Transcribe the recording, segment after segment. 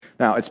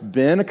Now, it's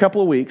been a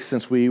couple of weeks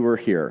since we were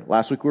here.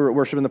 Last week we were at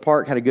Worship in the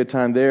Park, had a good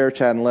time there.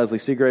 Chad and Leslie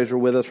Seagraves were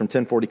with us from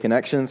 1040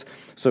 Connections.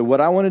 So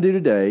what I want to do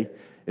today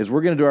is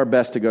we're going to do our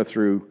best to go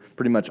through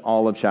pretty much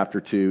all of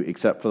chapter 2,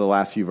 except for the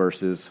last few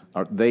verses.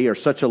 They are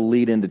such a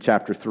lead into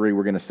chapter 3,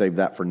 we're going to save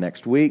that for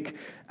next week.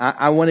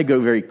 I want to go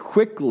very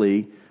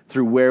quickly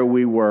through where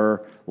we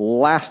were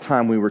last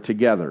time we were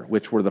together,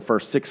 which were the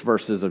first 6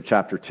 verses of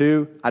chapter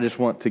 2. I just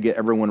want to get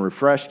everyone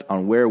refreshed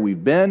on where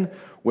we've been,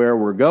 where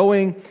we're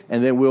going,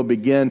 and then we'll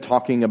begin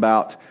talking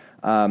about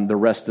the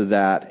rest of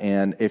that.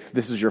 And if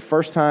this is your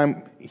first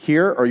time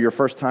here or your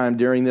first time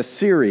during this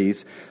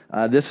series,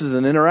 this is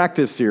an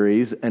interactive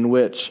series in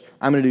which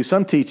I'm going to do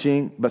some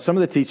teaching, but some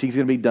of the teaching is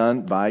going to be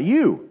done by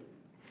you.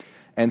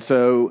 And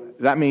so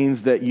that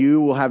means that you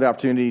will have the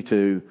opportunity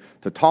to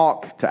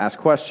talk, to ask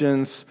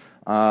questions,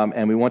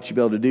 and we want you to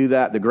be able to do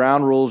that. The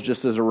ground rules,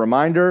 just as a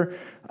reminder,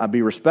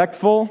 be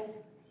respectful.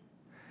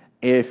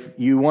 If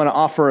you want to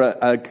offer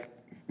a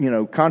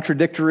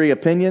contradictory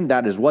opinion,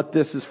 that is what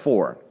this is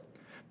for.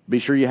 Be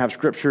sure you have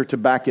scripture to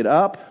back it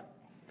up.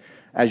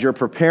 As you're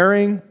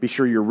preparing, be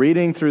sure you're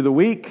reading through the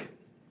week,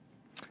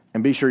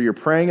 and be sure you're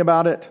praying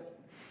about it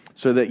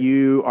so that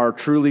you are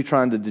truly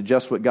trying to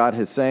digest what God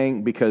is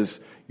saying, because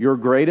your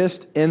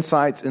greatest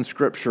insights in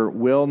scripture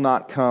will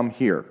not come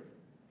here.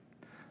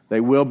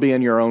 They will be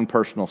in your own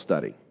personal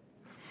study.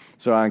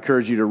 So I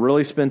encourage you to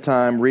really spend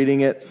time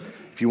reading it.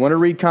 If you want to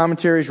read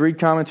commentaries, read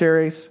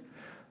commentaries.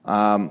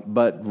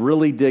 But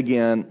really dig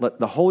in. Let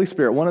the Holy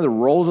Spirit, one of the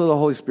roles of the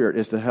Holy Spirit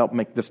is to help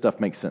make this stuff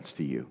make sense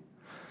to you.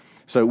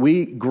 So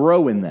we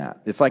grow in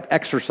that. It's like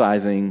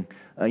exercising,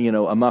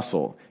 a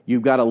muscle.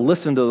 You've got to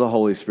listen to the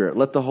Holy Spirit.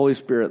 Let the Holy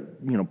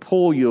Spirit,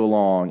 pull you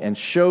along and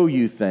show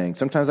you things.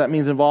 Sometimes that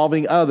means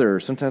involving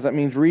others. Sometimes that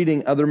means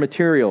reading other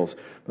materials.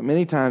 But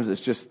many times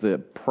it's just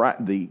the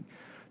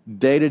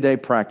day-to-day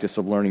practice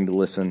of learning to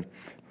listen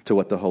to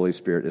what the Holy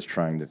Spirit is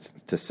trying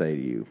to say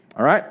to you.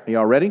 All right? Are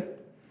y'all ready?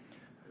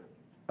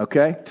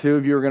 Okay, 2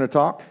 of you are going to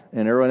talk,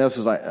 and everyone else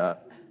is like,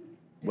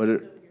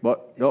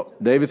 what? No,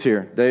 David's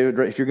here. David,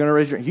 if you're going to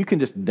raise your hand, you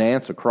can just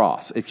dance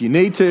across if you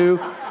need to.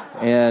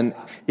 And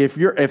if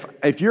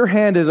your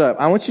hand is up,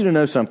 I want you to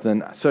know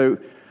something. So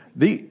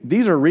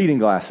these are reading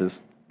glasses.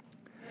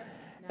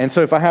 And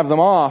so if I have them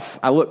off,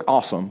 I look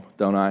awesome,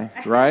 don't I?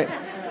 Right?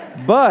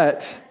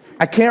 But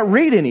I can't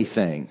read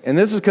anything. And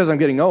this is because I'm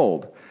getting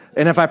old.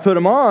 And if I put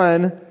them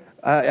on,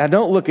 I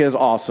don't look as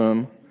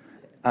awesome.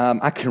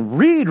 I can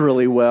read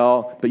really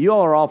well, but you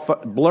all are all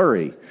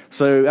blurry.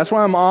 So that's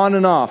why I'm on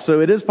and off. So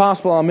it is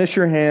possible I'll miss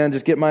your hand.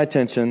 Just get my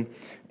attention.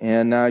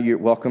 And now you're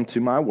welcome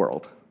to my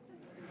world.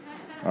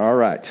 All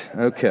right.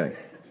 Okay.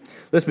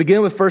 Let's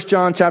begin with 1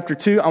 John chapter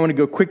 2. I want to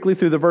go quickly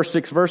through the first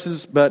 6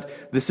 verses, but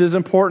this is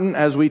important.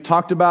 As we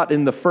talked about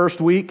in the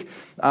first week,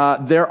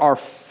 there are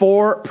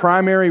 4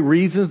 primary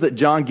reasons that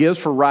John gives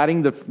for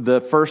writing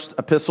the first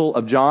epistle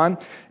of John.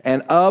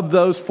 And of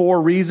those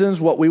 4 reasons,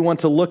 what we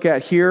want to look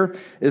at here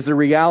is the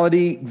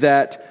reality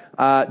that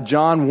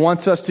John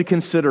wants us to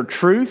consider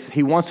truth.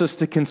 He wants us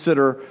to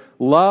consider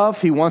love.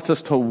 He wants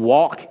us to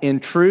walk in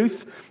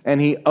truth. And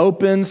he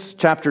opens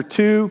chapter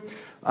 2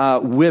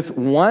 with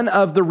one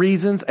of the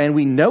reasons, and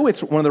we know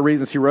it's one of the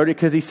reasons he wrote it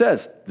because he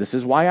says, this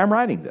is why I'm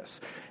writing this.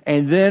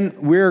 And then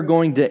we're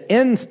going to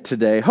end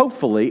today,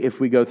 hopefully, if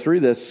we go through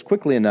this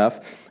quickly enough,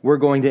 we're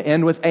going to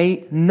end with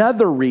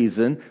another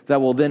reason that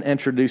will then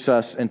introduce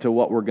us into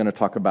what we're going to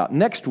talk about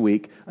next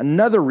week,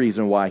 another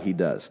reason why he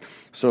does.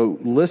 So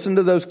listen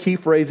to those key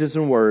phrases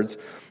and words.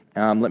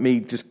 Let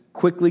me just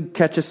quickly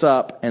catch us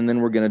up, and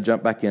then we're going to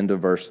jump back into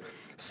verse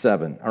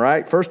 7. All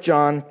right, 1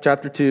 John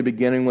chapter 2,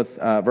 beginning with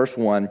verse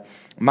 1.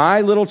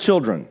 My little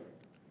children,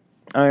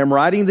 I am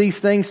writing these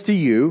things to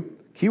you,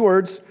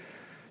 keywords,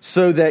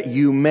 so that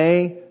you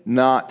may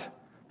not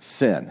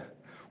sin.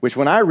 Which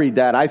when I read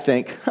that, I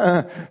think,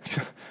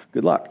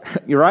 good luck.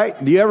 You're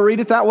right? Do you ever read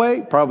it that way?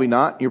 Probably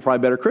not. You're probably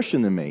a better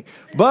Christian than me.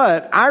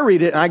 But I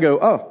read it and I go,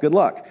 oh, good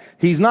luck.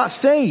 He's not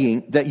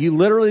saying that you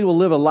literally will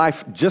live a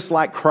life just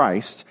like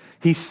Christ.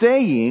 He's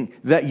saying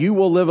that you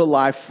will live a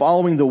life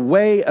following the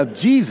way of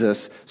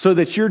Jesus so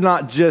that you're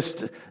not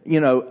just,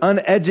 in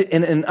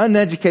an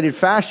uneducated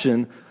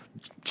fashion,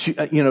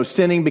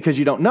 sinning because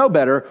you don't know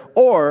better,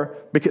 or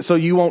so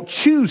you won't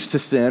choose to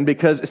sin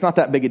because it's not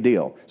that big a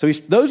deal. So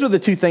those are the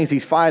 2 things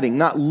he's fighting,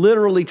 not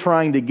literally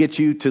trying to get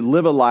you to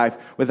live a life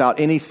without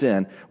any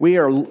sin. We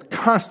are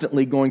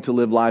constantly going to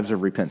live lives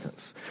of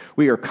repentance.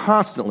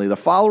 The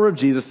follower of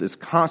Jesus is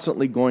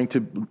constantly going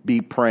to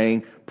be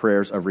praying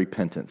prayers of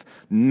repentance.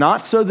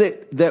 Not so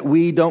that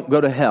we don't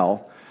go to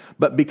hell,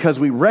 but because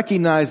we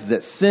recognize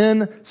that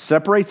sin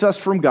separates us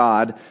from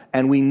God,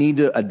 and we need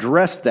to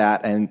address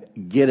that and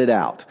get it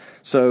out.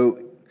 So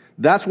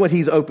that's what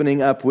he's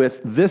opening up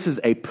with. This is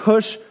a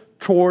push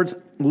towards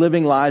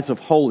living lives of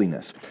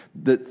holiness.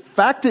 The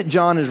fact that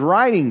John is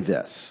writing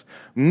this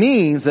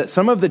means that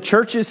some of the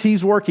churches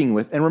he's working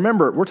with, and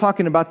remember, we're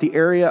talking about the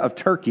area of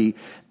Turkey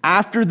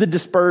after the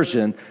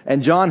dispersion,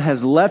 and John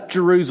has left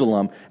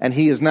Jerusalem, and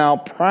he is now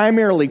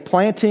primarily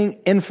planting,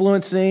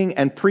 influencing,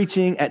 and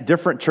preaching at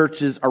different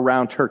churches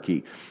around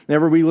Turkey.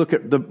 Whenever we look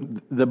at the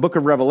book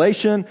of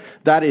Revelation,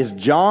 that is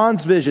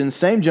John's vision,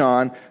 same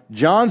John,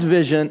 John's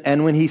vision,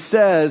 and when he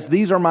says,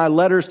 these are my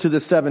letters to the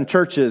 7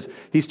 churches,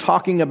 he's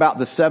talking about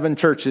the 7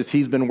 churches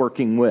he's been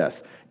working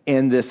with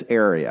in this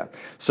area.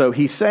 So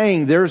he's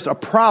saying there's a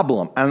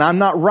problem, and I'm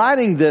not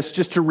writing this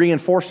just to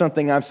reinforce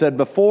something I've said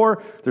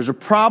before. There's a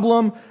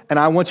problem, and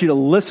I want you to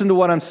listen to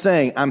what I'm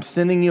saying. I'm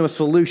sending you a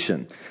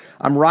solution.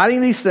 I'm writing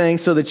these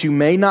things so that you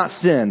may not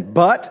sin.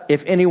 But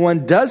if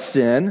anyone does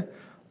sin,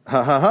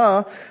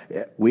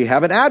 we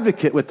have an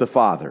advocate with the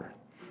Father.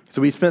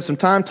 So we spent some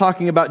time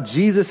talking about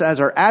Jesus as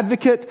our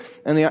advocate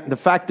and the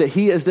fact that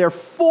he is there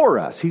for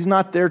us. He's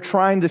not there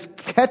trying to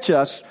catch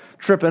us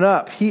tripping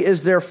up. He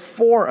is there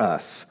for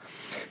us.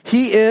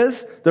 He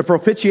is the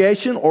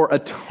propitiation or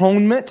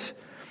atonement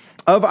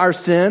of our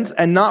sins,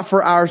 and not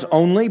for ours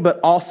only, but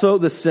also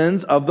the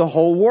sins of the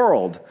whole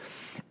world.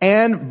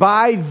 And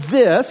by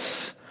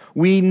this,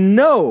 we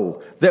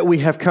know that we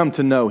have come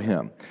to know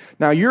him.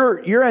 Now,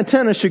 your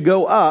antenna should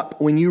go up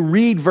when you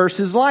read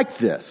verses like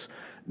this.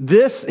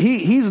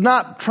 He's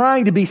not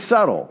trying to be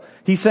subtle.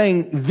 He's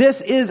saying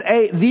this is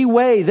the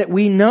way that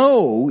we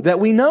know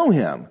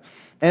him.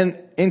 And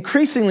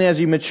increasingly, as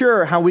you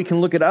mature, how we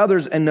can look at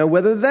others and know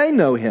whether they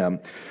know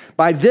him.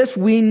 By this,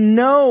 we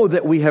know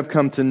that we have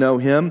come to know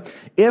him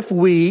if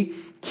we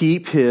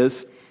keep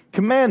his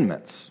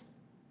commandments.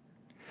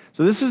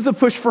 So this is the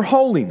push for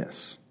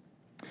holiness.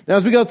 Now,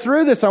 as we go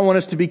through this, I want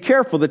us to be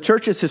careful. The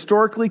church has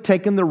historically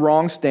taken the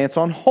wrong stance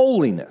on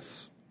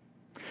holiness.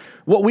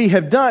 What we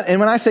have done, and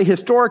when I say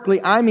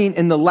historically, I mean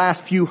in the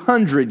last few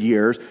hundred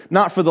years,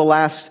 not for the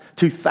last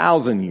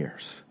 2,000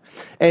 years.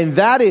 And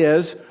that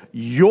is,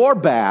 you're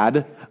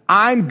bad,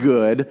 I'm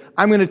good,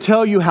 I'm going to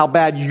tell you how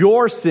bad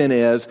your sin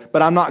is,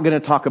 but I'm not going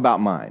to talk about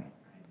mine.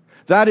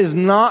 That is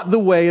not the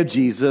way of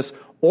Jesus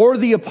or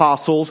the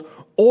apostles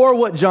or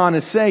what John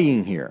is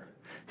saying here.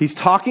 He's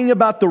talking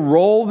about the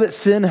role that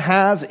sin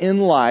has in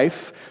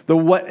life,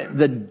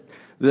 the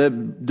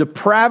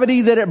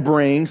depravity that it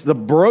brings, the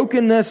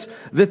brokenness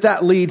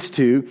that leads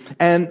to,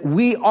 and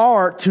we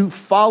are to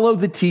follow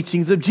the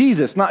teachings of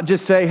Jesus, not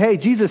just say, hey,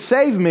 Jesus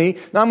saved me,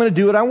 now I'm going to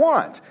do what I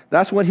want.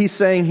 That's what he's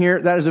saying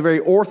here. That is a very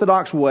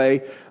orthodox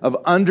way of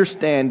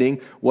understanding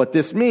what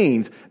this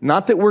means.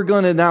 Not that we're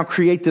going to now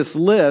create this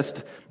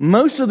list.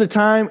 Most of the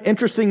time,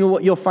 interestingly,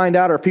 what you'll find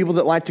out are people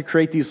that like to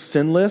create these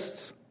sin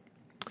lists.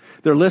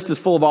 Their list is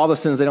full of all the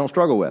sins they don't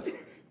struggle with.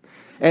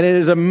 And it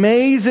is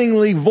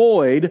amazingly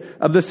void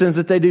of the sins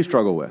that they do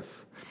struggle with.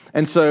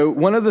 And so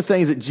one of the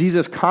things that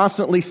Jesus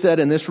constantly said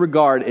in this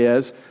regard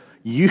is,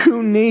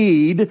 you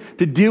need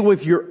to deal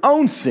with your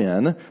own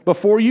sin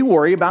before you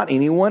worry about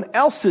anyone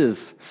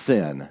else's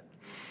sin.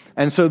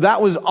 And so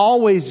that was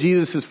always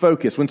Jesus'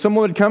 focus. When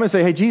someone would come and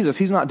say, hey, Jesus,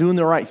 he's not doing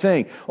the right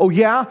thing. Oh,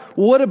 yeah?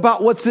 What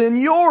about what's in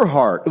your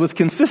heart? It was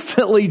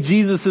consistently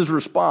Jesus'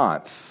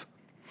 response.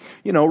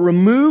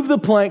 Remove the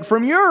plank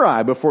from your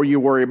eye before you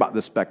worry about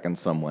the speck in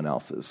someone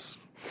else's.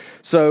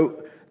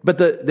 So, but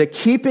the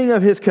keeping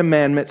of his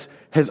commandments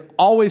is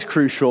always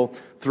crucial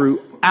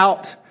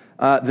throughout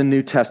the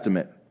New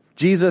Testament.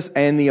 Jesus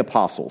and the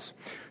apostles.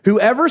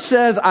 Whoever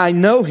says, I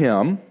know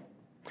him,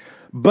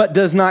 but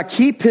does not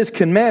keep his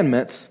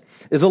commandments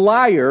is a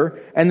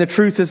liar, and the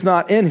truth is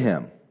not in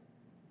him.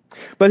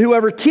 But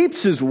whoever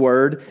keeps his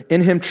word,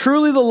 in him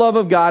truly the love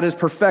of God is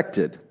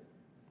perfected.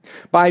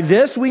 By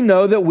this we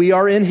know that we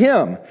are in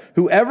him.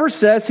 Whoever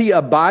says he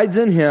abides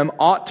in him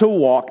ought to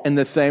walk in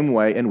the same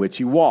way in which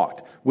he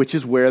walked, which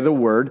is where the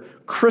word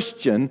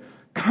Christian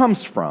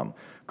comes from.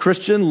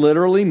 Christian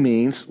literally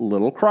means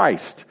little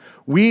Christ.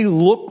 We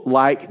look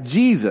like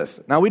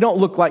Jesus. Now, we don't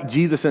look like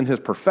Jesus in his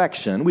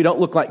perfection. We don't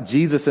look like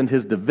Jesus in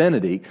his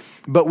divinity,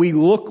 but we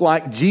look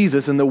like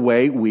Jesus in the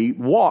way we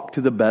walk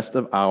to the best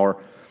of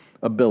our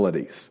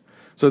abilities.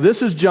 So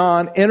this is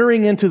John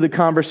entering into the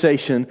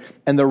conversation,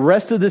 and the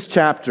rest of this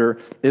chapter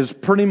is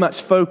pretty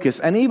much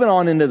focused, and even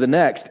on into the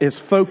next, is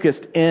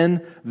focused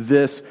in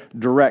this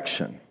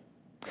direction.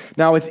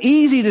 Now, it's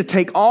easy to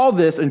take all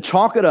this and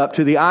chalk it up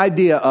to the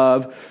idea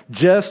of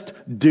just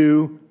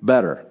do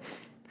better.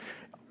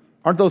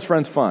 Aren't those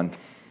friends fun?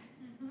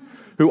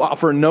 Who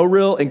offer no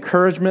real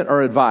encouragement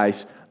or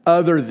advice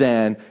other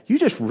than, you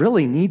just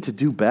really need to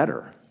do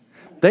better.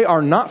 They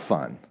are not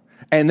fun,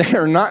 and they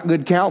are not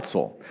good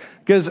counsel.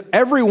 Because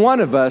every one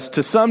of us,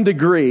 to some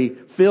degree,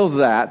 feels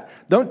that.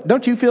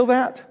 Don't you feel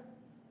that?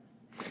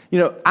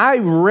 I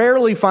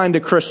rarely find a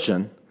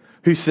Christian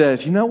who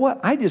says, you know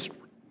what, I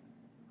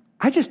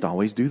just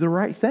always do the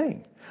right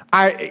thing.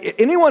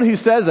 Anyone who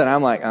says that,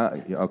 I'm like,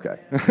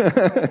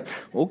 okay.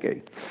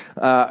 Okay.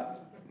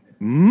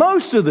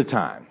 Most of the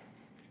time,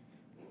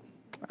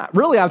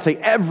 really I would say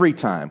every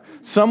time,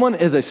 someone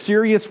is a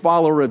serious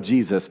follower of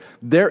Jesus,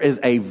 there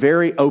is a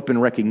very open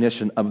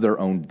recognition of their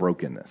own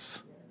brokenness.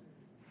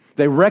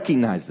 They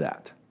recognize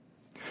that.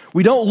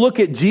 We don't look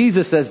at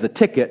Jesus as the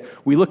ticket.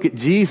 We look at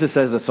Jesus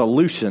as the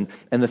solution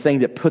and the thing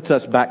that puts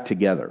us back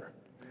together.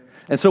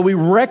 And so we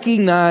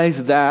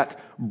recognize that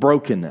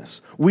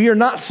brokenness. We are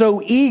not so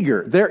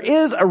eager. There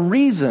is a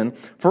reason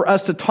for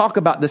us to talk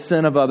about the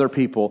sin of other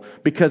people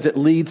because it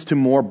leads to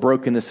more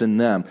brokenness in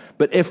them.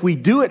 But if we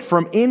do it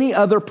from any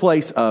other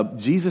place of,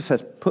 Jesus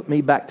has put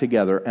me back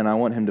together and I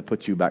want him to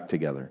put you back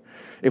together.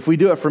 If we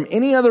do it from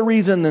any other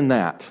reason than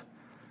that,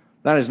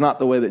 that is not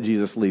the way that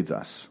Jesus leads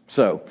us.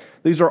 So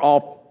these are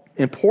all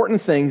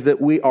important things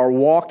that we are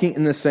walking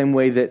in the same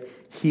way that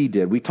he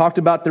did. We talked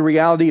about the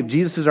reality of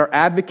Jesus as our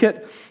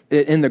advocate.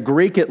 In the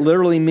Greek, it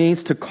literally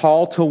means to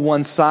call to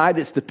one side.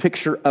 It's the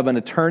picture of an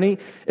attorney.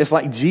 It's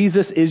like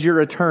Jesus is your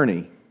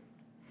attorney.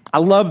 I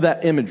love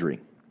that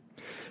imagery.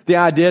 The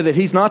idea that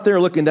he's not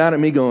there looking down at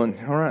me going,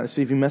 all right, let's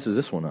see if he messes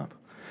this one up.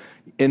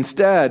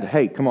 Instead,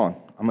 hey, come on,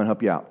 I'm going to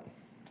help you out.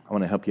 I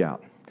want to help you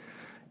out.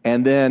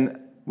 And then,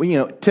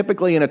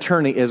 typically an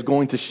attorney is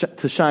going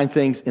to shine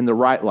things in the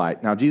right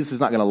light. Now, Jesus is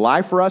not going to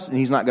lie for us, and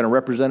he's not going to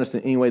represent us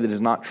in any way that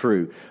is not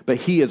true. But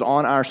he is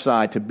on our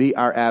side to be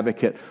our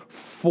advocate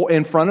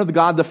in front of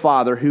God the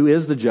Father, who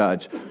is the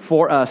judge,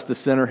 for us, the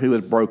sinner who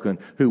is broken,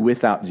 who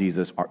without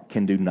Jesus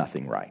can do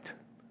nothing right.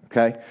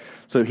 Okay?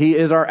 So he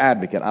is our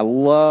advocate. I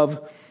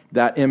love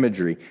that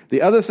imagery.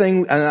 The other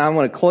thing, and I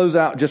want to close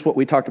out just what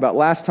we talked about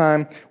last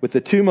time, with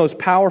the two most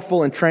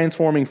powerful and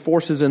transforming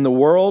forces in the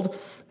world,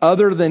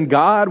 other than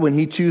God when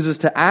he chooses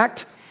to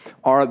act,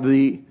 are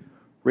the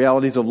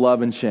realities of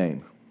love and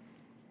shame.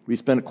 We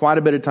spent quite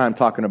a bit of time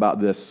talking about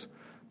this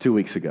 2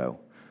 weeks ago.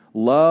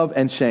 Love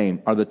and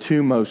shame are the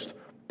two most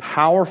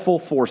powerful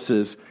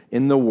forces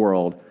in the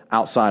world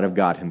outside of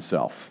God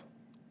himself.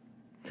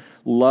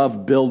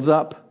 Love builds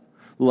up.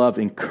 Love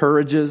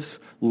encourages.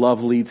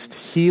 Love leads to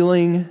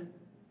healing.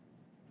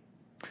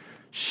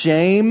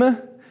 Shame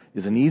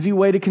is an easy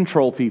way to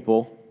control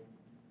people,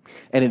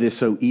 and it is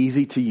so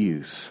easy to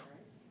use.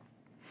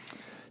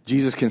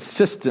 Jesus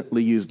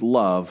consistently used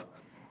love,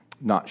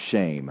 not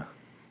shame.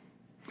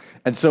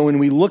 And so when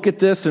we look at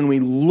this and we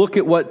look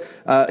at what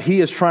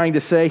he is trying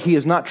to say, he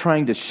is not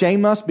trying to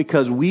shame us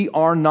because we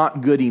are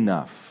not good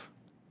enough.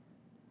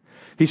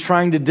 He's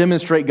trying to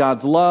demonstrate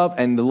God's love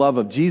and the love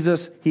of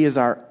Jesus. He is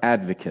our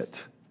advocate.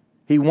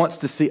 He wants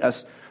to see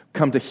us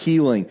come to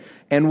healing.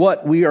 And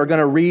what we are going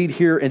to read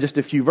here in just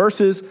a few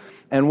verses,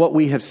 and what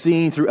we have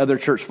seen through other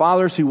church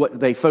fathers, who what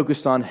they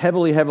focused on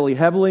heavily,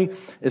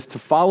 is to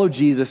follow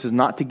Jesus is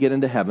not to get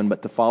into heaven,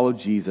 but to follow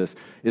Jesus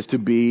is to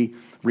be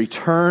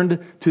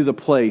returned to the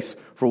place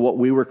for what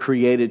we were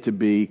created to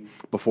be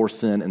before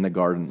sin in the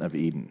Garden of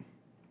Eden.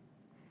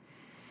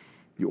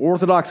 The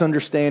Orthodox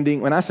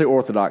understanding, when I say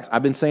Orthodox,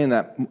 I've been saying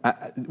that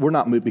we're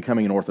not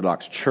becoming an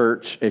Orthodox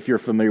church. If you're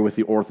familiar with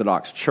the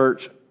Orthodox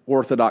Church,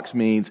 Orthodox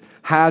means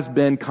has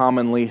been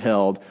commonly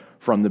held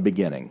from the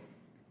beginning.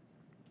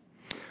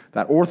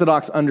 That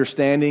Orthodox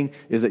understanding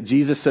is that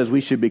Jesus says we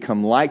should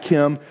become like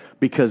him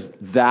because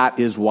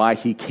that is why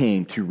he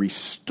came, to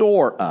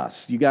restore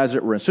us. You guys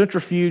that were in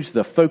Centrifuge,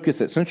 the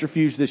focus at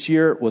Centrifuge this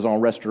year was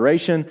on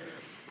restoration.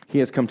 He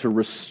has come to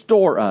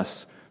restore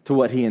us to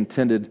what he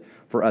intended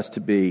for us to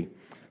be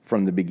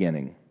from the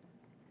beginning.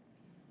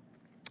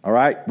 All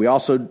right, we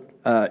also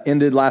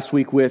ended last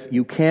week with,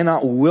 you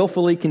cannot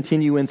willfully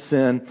continue in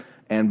sin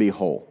and be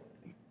whole.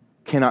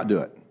 Cannot do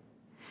it.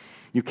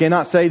 You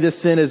cannot say this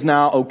sin is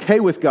now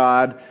okay with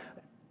God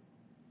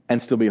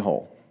and still be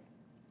whole.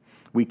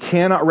 We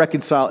cannot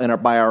reconcile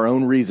by our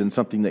own reason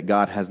something that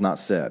God has not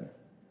said.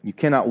 You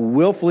cannot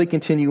willfully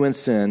continue in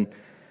sin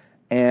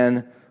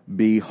and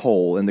be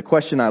whole. And the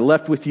question I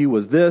left with you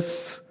was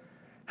this: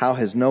 how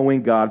has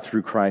knowing God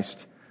through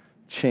Christ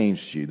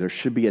changed you? There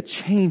should be a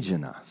change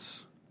in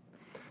us.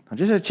 Not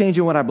just a change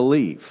in what I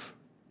believe,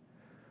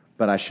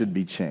 but I should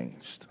be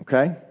changed.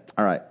 Okay?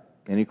 All right.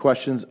 Any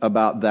questions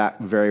about that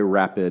very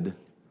rapid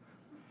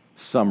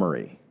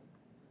summary?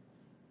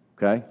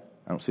 Okay?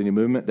 I don't see any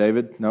movement.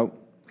 David? Nope.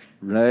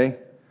 Renee?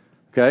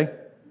 Okay?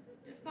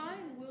 Define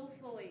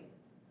willfully.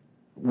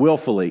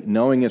 Willfully,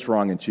 knowing it's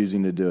wrong and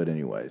choosing to do it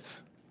anyways.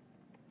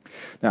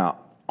 Now,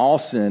 all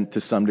sin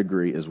to some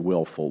degree is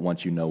willful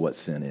once you know what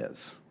sin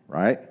is,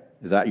 right?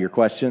 Is that your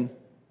question?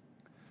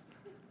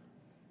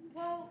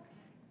 Well,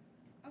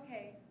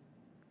 okay.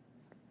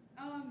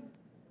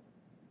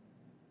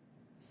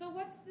 So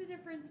what's the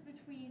difference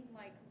between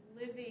like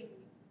living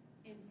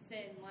in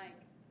sin, like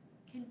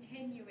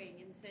continuing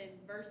in sin,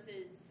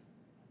 versus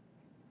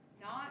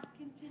not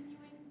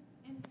continuing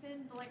in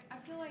sin? Like, I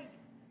feel like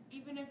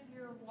even if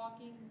you're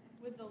walking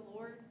with the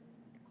Lord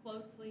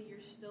closely, you're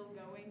still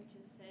going to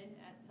sin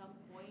at some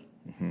point.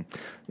 Mm-hmm.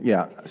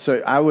 Yeah,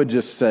 so I would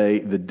just say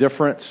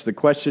the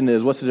question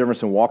is, what's the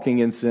difference in walking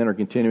in sin or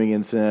continuing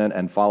in sin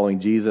and following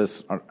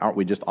Jesus? Aren't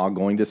we just all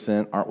going to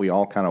sin? Aren't we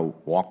all kind of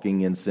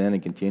walking in sin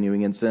and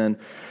continuing in sin?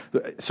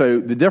 So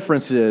the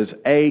difference is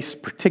a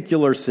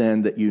particular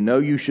sin that you know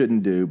you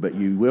shouldn't do, but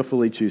you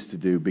willfully choose to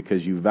do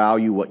because you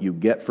value what you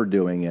get for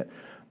doing it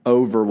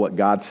over what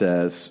God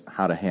says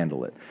how to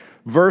handle it.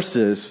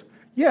 Versus,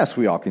 yes,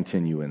 we all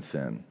continue in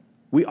sin.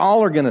 We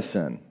all are going to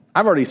sin.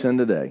 I've already sinned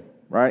today.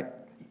 right?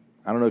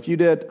 I don't know if you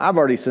did. I've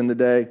already sinned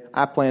today.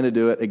 I plan to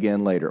do it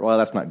again later. Well,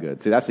 that's not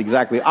good. See, that's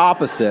exactly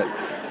opposite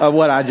of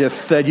what I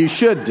just said you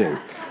should do.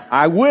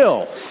 I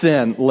will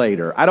sin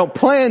later. I don't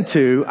plan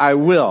to. I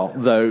will,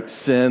 though,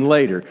 sin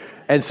later.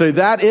 And so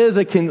that is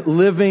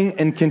living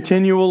and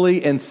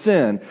continually in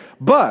sin.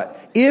 But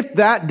if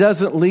that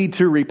doesn't lead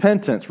to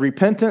repentance,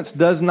 repentance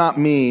does not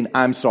mean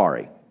I'm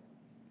sorry.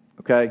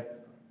 Okay?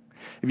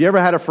 Have you ever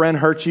had a friend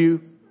hurt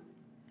you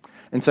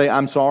and say,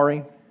 I'm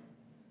sorry?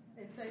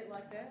 And say it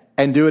like that?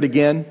 And do it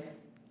again?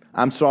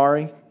 I'm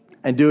sorry.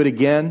 And do it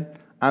again?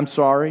 I'm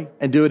sorry.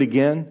 And do it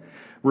again?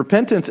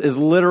 Repentance is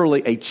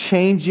literally a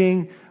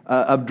changing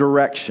of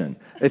direction.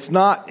 It's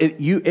not,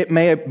 it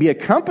may be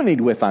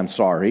accompanied with I'm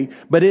sorry,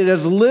 but it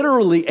is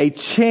literally a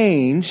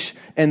change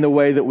in the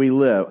way that we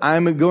live.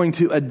 I'm going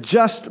to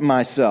adjust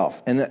myself.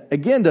 And that,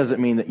 again,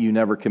 doesn't mean that you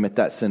never commit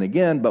that sin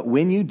again, but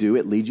when you do,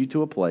 it leads you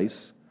to a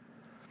place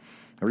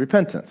of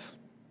repentance.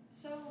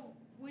 So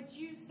would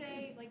you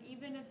say, like,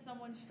 even if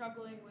someone's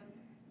struggling with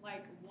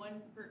like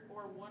one or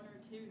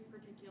two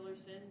particular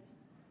sins,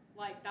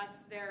 like that's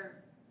their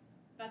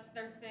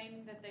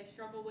thing that they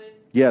struggle with?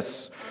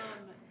 Yes.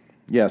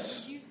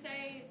 Yes. Would you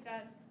say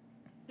that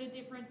the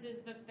difference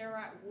is that they're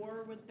at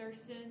war with their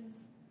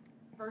sins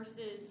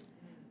versus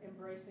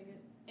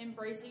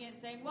embracing it,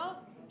 saying,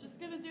 well, I'm just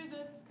going to do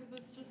this because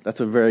it's just... That's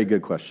a very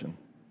good question.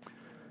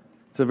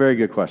 It's a very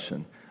good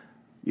question.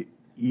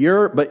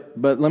 But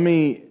let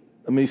me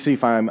see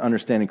if I'm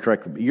understanding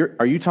correctly.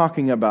 Are you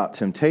talking about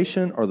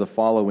temptation or the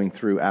following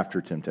through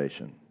after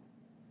temptation?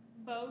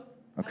 Both.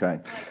 Okay.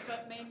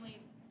 But mainly...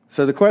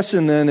 So the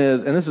question then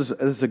is, and this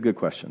is a good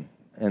question,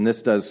 and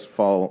this does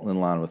fall in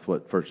line with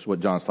what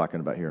John's talking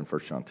about here in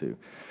 1 John 2.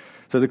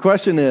 So the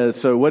question is,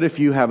 so what if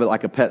you have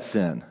like a pet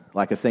sin,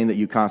 like a thing that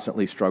you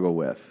constantly struggle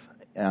with?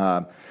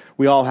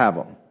 We all have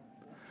them.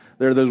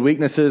 There are those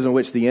weaknesses in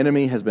which the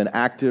enemy has been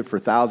active for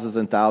thousands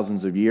and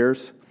thousands of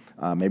years,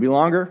 maybe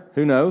longer,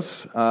 who knows?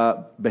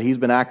 But he's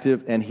been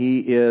active, and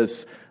he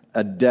is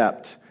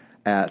adept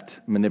at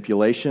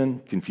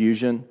manipulation,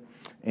 confusion,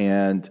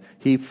 and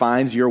he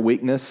finds your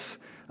weakness.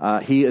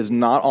 He is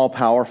not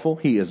all-powerful.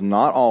 He is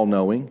not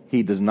all-knowing.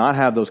 He does not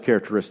have those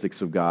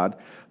characteristics of God,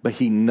 but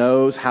he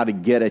knows how to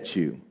get at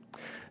you.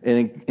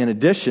 And in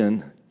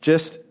addition,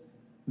 just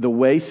the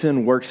way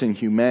sin works in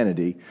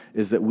humanity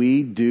is that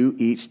we do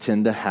each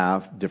tend to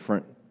have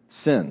different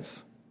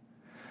sins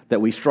that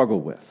we struggle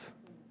with.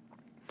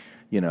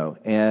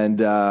 And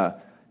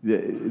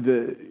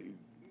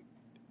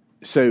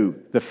so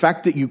the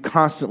fact that you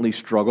constantly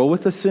struggle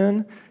with a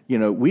sin,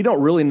 we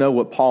don't really know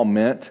what Paul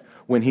meant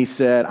when he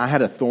said, I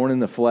had a thorn in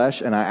the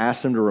flesh and I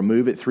asked him to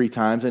remove it 3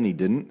 times and he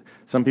didn't.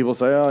 Some people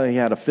say, oh, he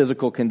had a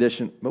physical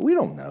condition, but we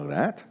don't know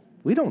that.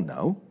 We don't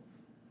know.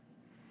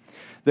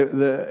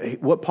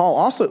 What Paul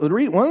also,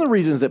 one of the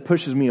reasons that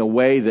pushes me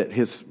away that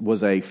his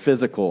was a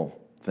physical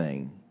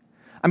thing,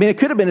 I mean, it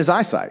could have been his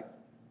eyesight.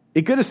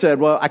 He could have said,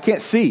 well, I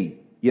can't see.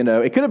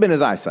 It could have been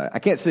his eyesight. I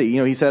can't see.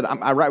 He said,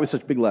 I write with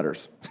such big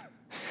letters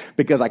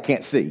because I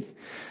can't see.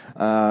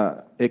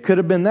 It could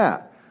have been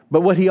that.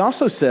 But what he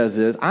also says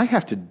is, I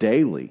have to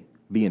daily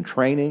be in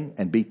training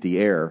and beat the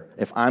air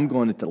if I'm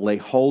going to lay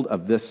hold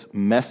of this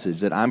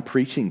message that I'm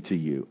preaching to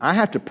you. I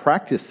have to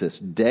practice this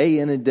day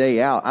in and day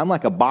out. I'm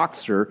like a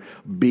boxer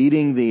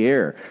beating the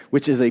air,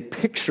 which is a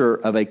picture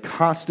of a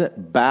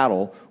constant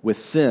battle with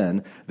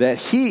sin that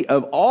he,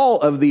 of all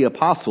of the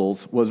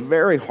apostles, was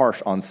very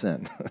harsh on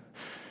sin.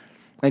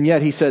 And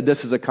yet he said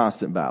this is a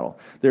constant battle.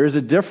 There is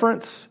a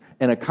difference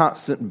in a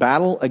constant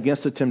battle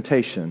against a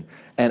temptation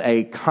and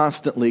a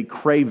constantly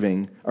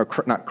craving, or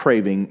not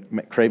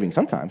craving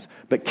sometimes,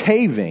 but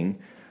caving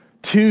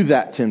to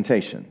that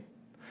temptation.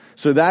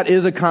 So that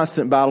is a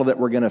constant battle that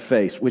we're going to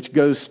face, which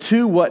goes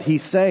to what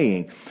he's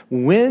saying.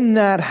 When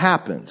that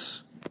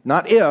happens,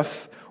 not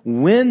if,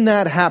 when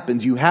that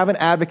happens, you have an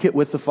advocate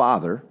with the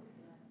Father.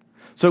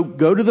 So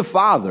go to the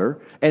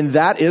Father, and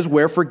that is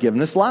where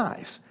forgiveness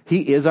lies.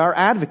 He is our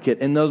advocate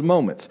in those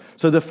moments.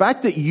 So the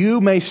fact that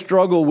you may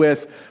struggle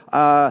with,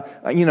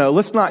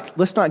 let's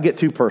not get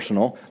too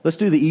personal. Let's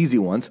do the easy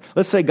ones.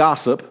 Let's say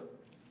gossip.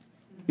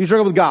 You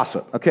struggle with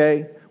gossip,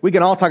 okay? We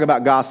can all talk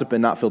about gossip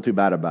and not feel too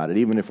bad about it,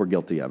 even if we're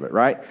guilty of it,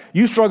 right?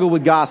 You struggle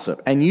with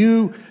gossip, and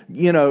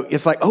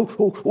it's like,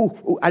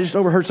 I just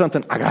overheard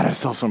something. I gotta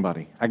tell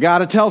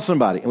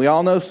somebody. And we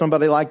all know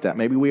somebody like that.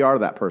 Maybe we are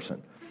that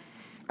person.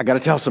 I gotta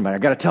tell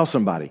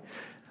somebody.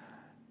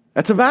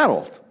 That's a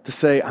battle to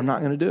say, I'm not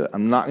going to do it.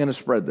 I'm not going to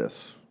spread this.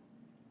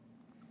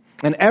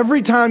 And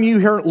every time you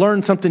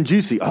learn something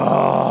juicy,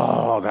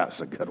 oh, that's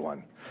a good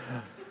one.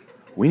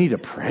 We need to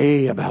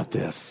pray about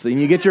this.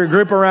 And you get your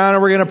group around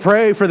and we're going to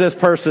pray for this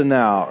person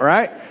now,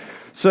 right?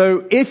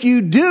 So if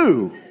you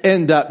do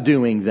end up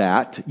doing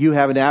that, you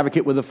have an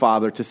advocate with the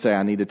Father to say,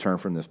 I need to turn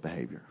from this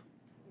behavior.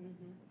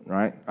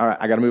 Right? All right,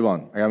 I got to move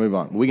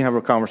on. We can have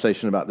a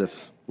conversation about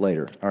this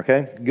later.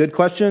 Okay? Good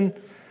question.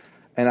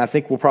 And I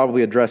think we'll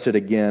probably address it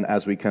again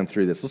as we come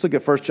through this. Let's look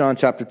at 1 John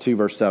chapter 2,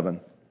 verse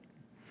 7.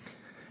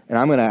 And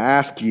I'm going to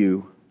ask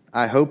you,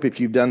 I hope if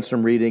you've done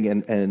some reading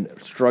and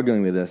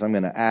struggling with this, I'm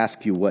going to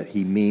ask you what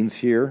he means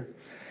here,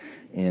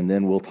 and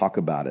then we'll talk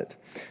about it.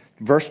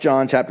 1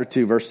 John chapter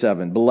 2, verse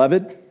 7.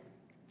 Beloved,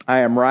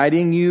 I am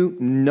writing you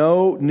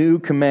no new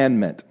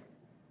commandment,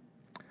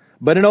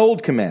 but an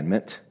old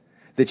commandment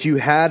that you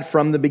had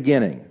from the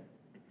beginning.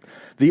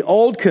 The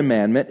old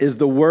commandment is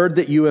the word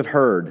that you have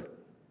heard.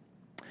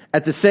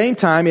 At the same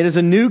time, it is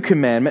a new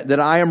commandment that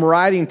I am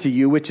writing to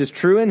you, which is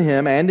true in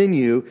him and in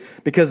you,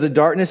 because the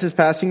darkness is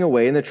passing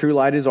away and the true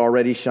light is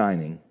already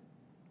shining.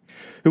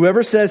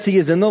 Whoever says he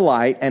is in the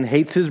light and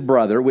hates his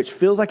brother, which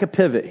feels like a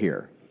pivot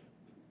here,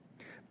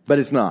 but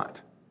it's not.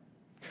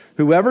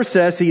 Whoever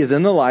says he is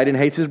in the light and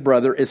hates his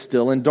brother is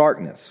still in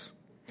darkness.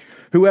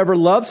 Whoever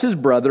loves his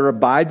brother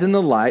abides in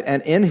the light,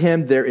 and in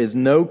him there is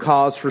no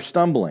cause for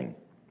stumbling.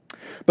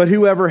 But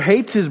whoever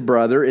hates his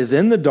brother is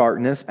in the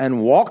darkness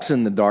and walks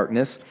in the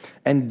darkness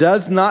and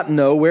does not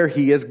know where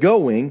he is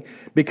going,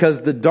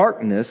 because the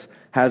darkness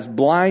has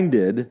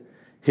blinded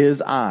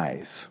his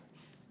eyes.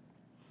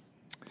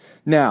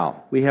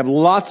 Now, we have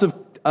lots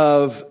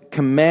of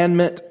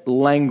commandment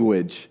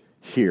language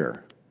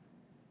here.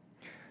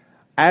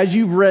 As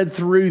you've read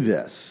through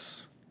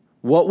this,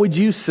 what would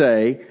you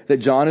say that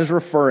John is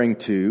referring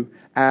to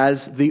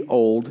as the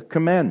old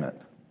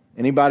commandment?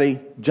 Anybody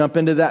jump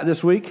into that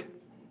this week?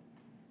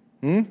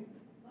 Okay,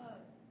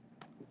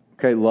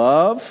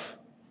 love.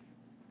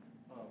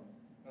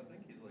 I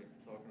think he's like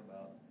talking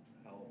about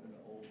how in the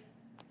Old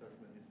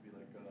Testament it used to be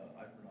like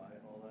eye for an eye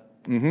and all that.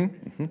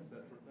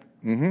 That sort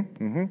of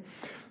thing.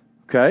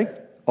 Okay,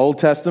 Old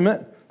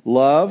Testament,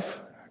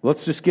 love.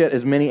 Let's just get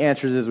as many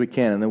answers as we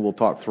can, and then we'll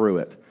talk through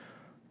it.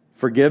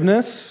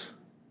 Forgiveness.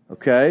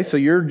 Okay, so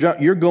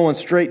you're going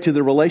straight to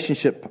the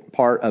relationship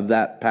part of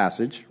that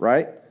passage,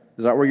 right?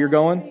 Is that where you're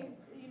going?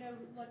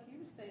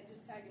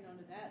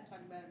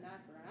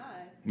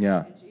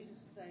 Yeah. And Jesus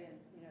is saying,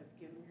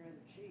 give them your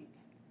other cheek.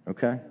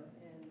 Okay.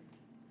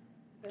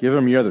 Give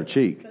them your other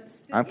cheek.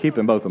 I'm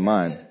keeping both of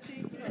mine.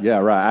 Yeah,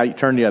 right. I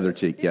turn the other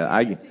cheek. Yeah,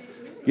 I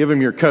give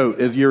them your coat.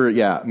 Is your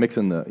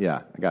mixing the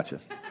I got you.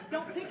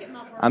 Don't pick it,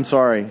 my brother. I'm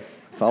sorry.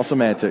 False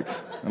semantics.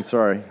 I'm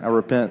sorry. I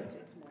repent.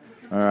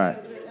 All right.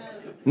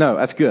 No,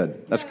 that's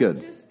good. That's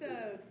good.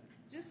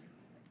 Just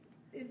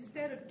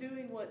instead of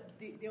doing what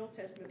the Old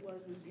Testament was,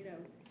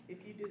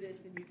 if you do this,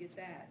 then you get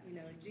that. And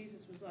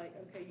Jesus was like,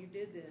 okay, you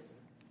did this,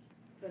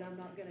 but I'm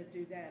not going to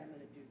do that. I'm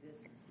going to do this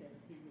instead.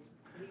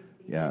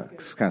 He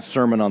It's kind of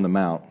Sermon on the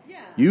Mount.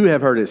 Yeah. You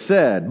have heard it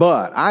said,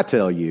 but I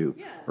tell you.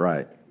 Yeah.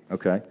 Right.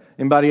 Okay.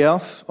 Anybody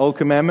else? Old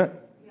commandment?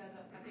 Yeah,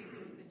 I think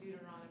just the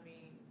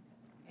Deuteronomy,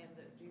 and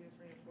Jesus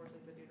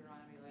reinforces the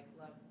Deuteronomy, like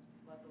love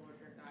the Lord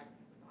your God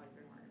with all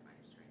your heart and mind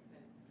and strength,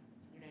 and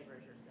your neighbor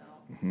as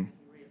yourself. Mm-hmm.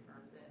 He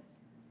reaffirms it.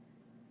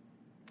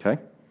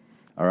 Okay.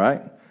 All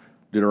right.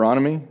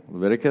 Deuteronomy,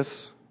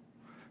 Leviticus,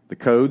 the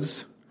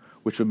codes,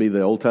 which would be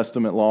the Old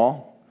Testament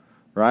law.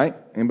 Right?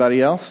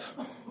 Anybody else?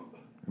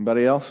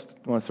 Anybody else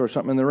want to throw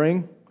something in the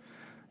ring?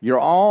 You're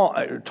all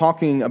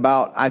talking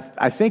about,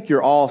 I think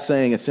you're all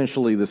saying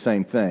essentially the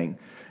same thing.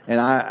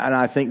 And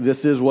I think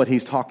this is what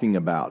he's talking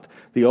about.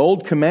 The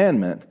old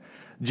commandment,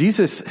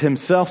 Jesus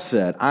himself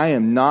said, I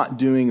am not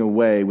doing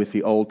away with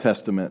the Old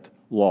Testament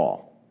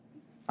law.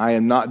 I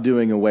am not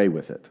doing away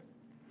with it.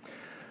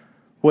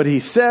 What he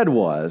said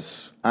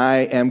was, I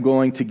am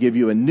going to give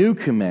you a new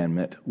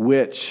commandment,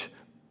 which,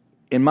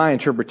 in my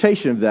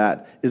interpretation of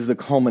that, is the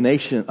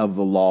culmination of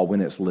the law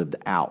when it's lived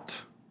out.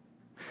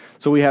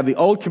 So we have the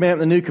old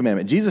commandment and the new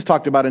commandment. Jesus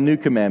talked about a new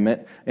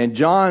commandment, and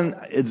John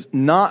is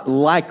not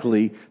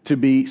likely to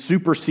be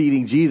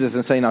superseding Jesus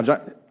and saying, now,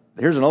 John,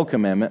 here's an old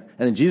commandment,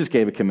 and then Jesus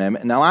gave a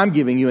commandment, and now I'm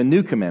giving you a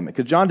new commandment,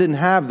 because John didn't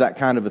have that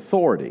kind of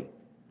authority.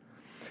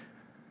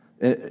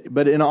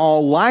 But in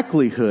all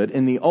likelihood,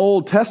 in the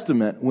Old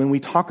Testament, when we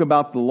talk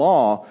about the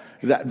law,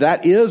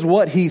 that is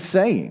what he's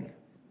saying.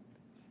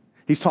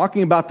 He's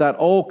talking about that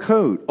old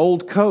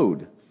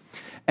code.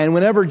 And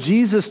whenever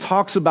Jesus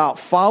talks about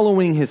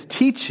following his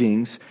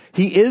teachings,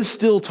 he is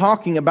still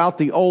talking about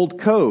the old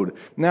code.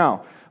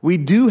 Now, we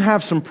do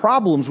have some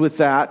problems with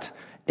that,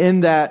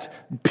 in that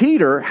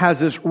Peter has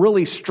this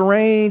really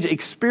strange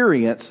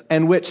experience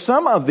in which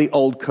some of the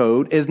old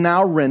code is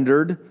now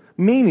rendered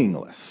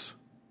meaningless.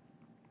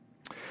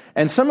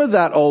 And some of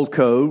that old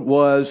code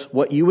was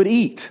what you would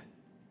eat.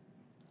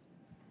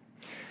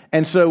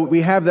 And so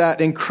we have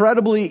that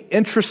incredibly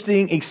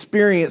interesting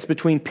experience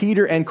between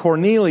Peter and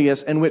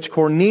Cornelius, in which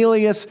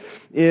Cornelius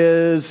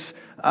is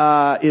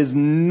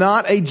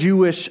not a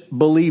Jewish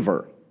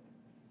believer.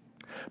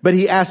 But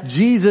he asked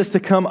Jesus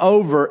to come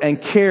over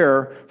and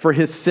care for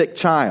his sick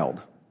child.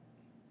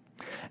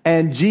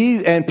 And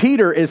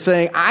Peter is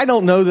saying, I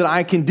don't know that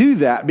I can do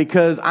that,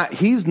 because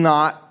he's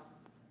not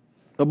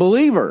a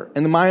believer.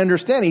 And in my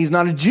understanding, he's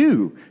not a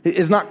Jew.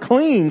 It's not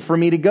clean for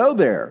me to go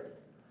there.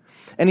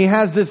 And he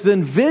has this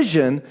then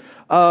vision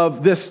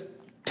of this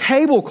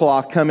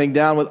tablecloth coming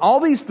down with all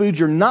these foods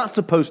you're not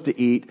supposed to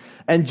eat.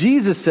 And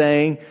Jesus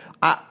saying,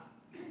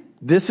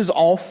 this is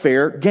all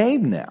fair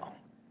game now.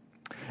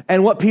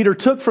 And what Peter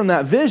took from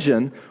that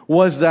vision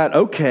was that,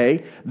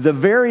 okay, the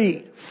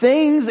very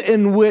things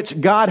in which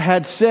God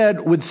had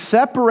said would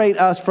separate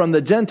us from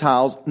the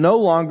Gentiles no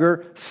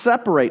longer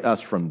separate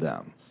us from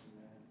them.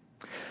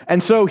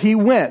 And so he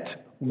went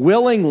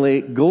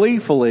willingly,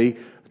 gleefully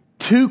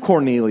to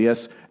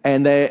Cornelius,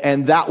 and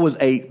that was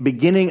a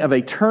beginning of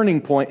a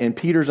turning point in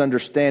Peter's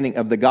understanding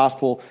of the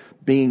gospel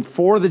being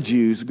for the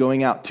Jews,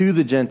 going out to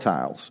the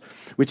Gentiles.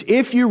 Which,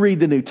 if you read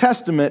the New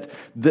Testament,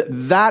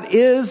 that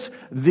is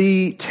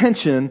the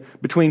tension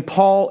between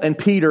Paul and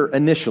Peter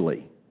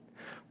initially.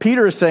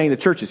 Peter is saying the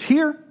church is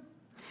here.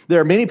 There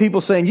are many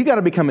people saying you got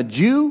to become a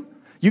Jew.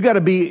 You got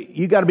to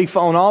be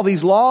following all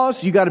these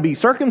laws. You got to be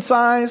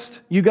circumcised.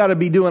 You got to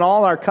be doing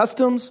all our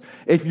customs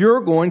if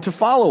you're going to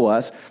follow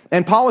us.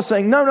 And Paul was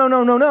saying,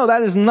 no.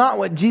 That is not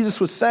what Jesus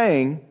was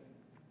saying.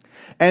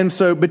 And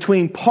so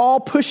between Paul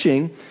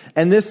pushing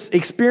and this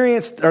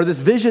experience or this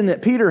vision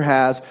that Peter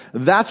has,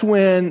 that's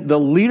when the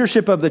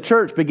leadership of the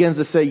church begins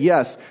to say,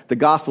 yes, the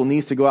gospel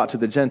needs to go out to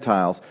the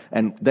Gentiles,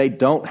 and they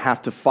don't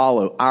have to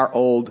follow our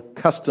old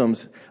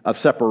customs of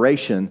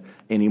separation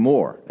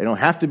anymore. They don't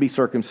have to be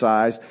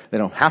circumcised. They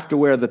don't have to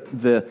wear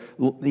the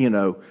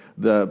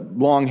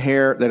long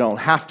hair. They don't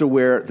have to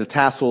wear the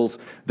tassels.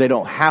 They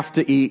don't have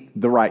to eat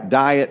the right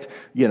diet.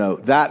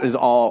 That is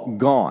all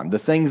gone. The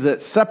things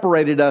that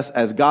separated us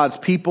as God's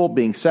people,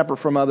 being separate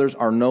from others,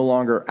 are no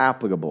longer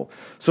applicable.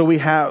 So we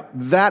have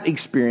that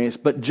experience.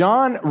 But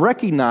John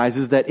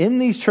recognizes that in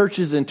these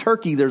churches in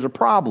Turkey, there's a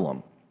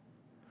problem.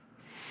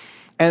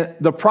 And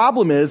the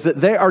problem is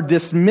that they are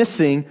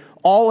dismissing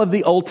all of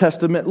the Old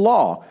Testament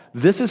law.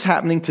 This is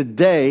happening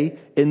today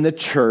in the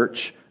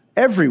church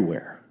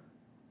everywhere.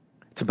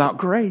 It's about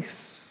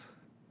grace.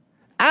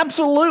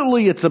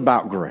 Absolutely, it's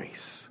about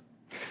grace.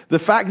 The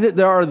fact that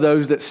there are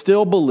those that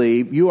still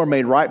believe you are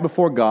made right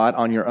before God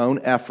on your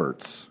own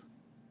efforts,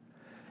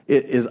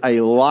 it is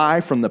a lie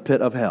from the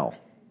pit of hell.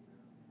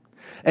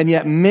 And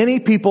yet many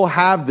people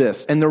have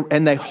this,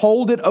 and they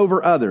hold it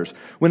over others.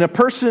 When a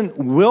person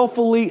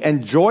willfully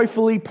and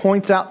joyfully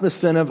points out the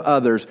sin of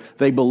others,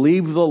 they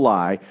believe the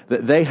lie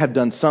that they have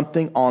done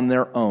something on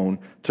their own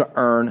to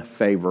earn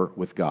favor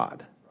with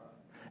God.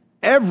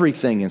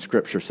 Everything in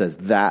Scripture says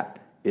that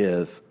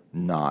is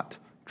not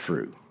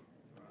true.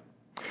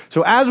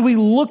 So as we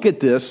look at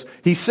this,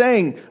 he's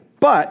saying,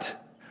 but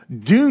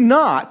do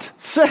not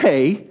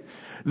say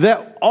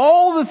that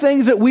all the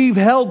things that we've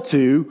held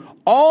to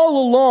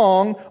all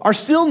along are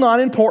still not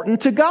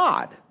important to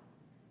God.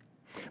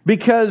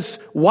 Because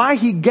why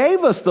he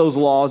gave us those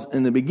laws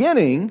in the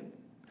beginning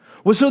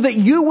was so that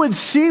you would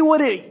see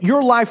what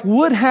your life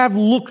would have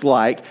looked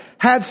like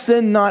had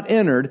sin not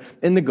entered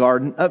in the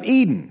Garden of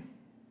Eden.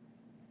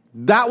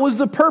 That was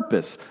the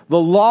purpose. The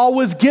law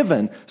was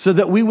given so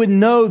that we would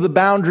know the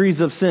boundaries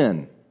of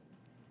sin.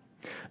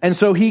 And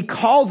so he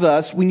calls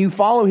us, when you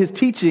follow his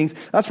teachings,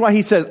 that's why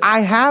he says, I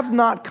have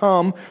not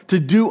come to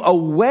do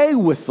away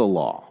with the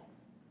law,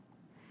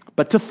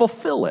 but to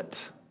fulfill it.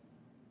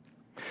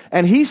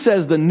 And he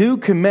says the new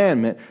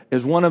commandment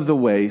is one of the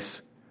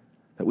ways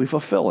that we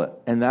fulfill it.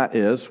 And that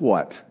is,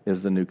 what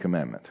is the new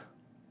commandment?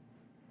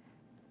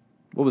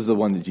 What was the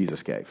one that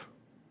Jesus gave?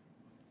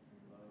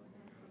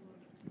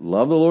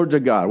 Love the Lord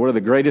your God. What are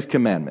the greatest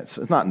commandments?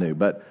 It's not new,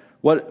 but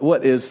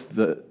what is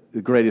the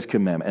greatest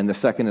commandment? And the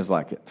second is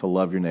like it, to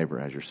love your neighbor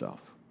as yourself.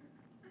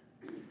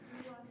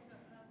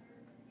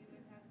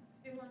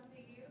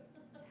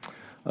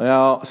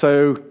 Well,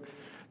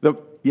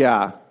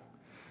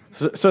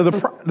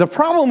 the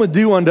problem with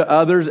do unto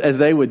others as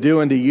they would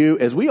do unto you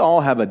is we all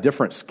have a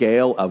different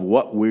scale of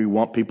what we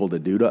want people to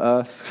do to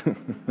us.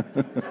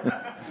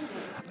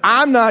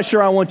 I'm not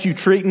sure I want you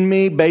treating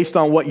me based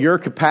on what your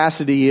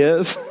capacity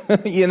is.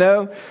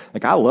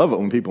 Like I love it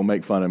when people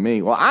make fun of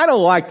me. Well, I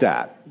don't like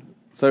that.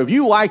 So if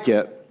you like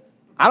it,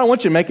 I don't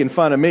want you making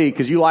fun of me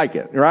because you like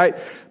it, right?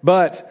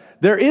 But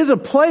there is a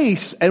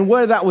place and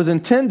where that was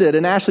intended,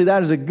 and Ashley,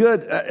 that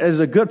is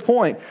a good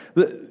point.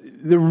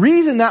 The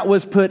reason that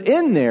was put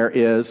in there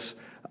is,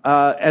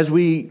 as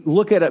we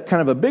look at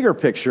kind of a bigger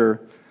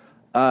picture,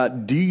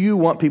 do you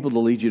want people to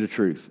lead you to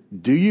truth?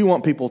 Do you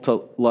want people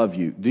to love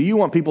you? Do you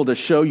want people to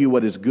show you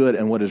what is good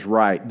and what is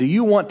right? Do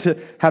you want to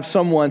have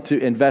someone to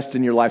invest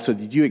in your life so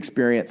that you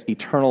experience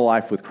eternal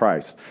life with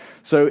Christ?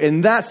 So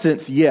in that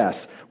sense,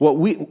 yes.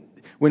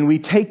 When we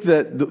take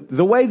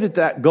the way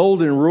that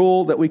golden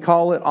rule that we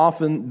call it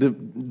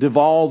often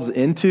devolves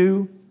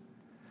into,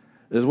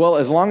 as well,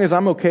 as long as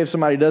I'm okay if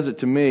somebody does it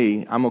to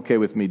me, I'm okay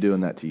with me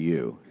doing that to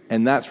you.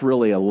 And that's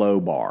really a low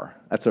bar.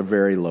 That's a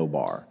very low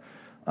bar.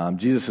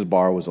 Jesus'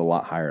 bar was a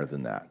lot higher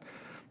than that.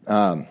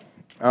 All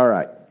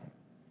right.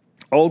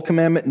 Old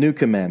commandment, new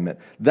commandment.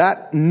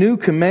 That new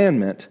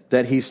commandment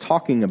that he's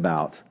talking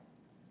about,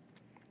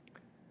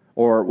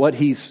 or what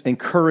he's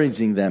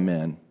encouraging them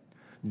in,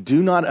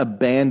 do not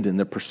abandon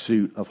the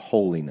pursuit of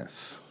holiness.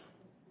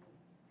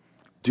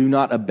 Do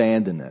not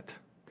abandon it.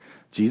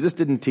 Jesus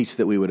didn't teach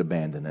that we would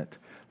abandon it.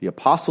 The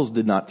apostles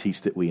did not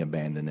teach that we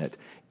abandon it.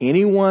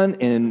 Anyone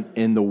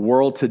in the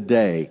world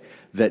today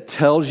that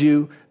tells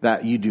you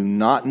that you do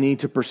not need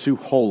to pursue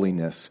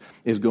holiness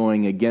is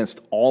going against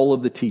all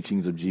of the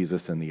teachings of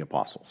Jesus and the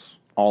apostles.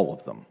 All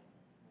of them.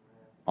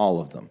 All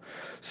of them.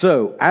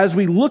 So, as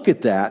we look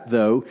at that,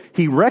 though,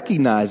 he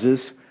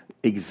recognizes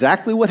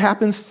exactly what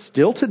happens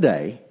still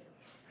today,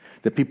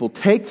 that people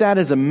take that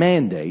as a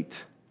mandate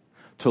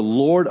to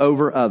lord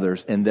over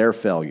others and their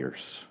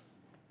failures,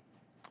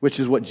 which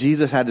is what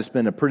Jesus had to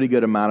spend a pretty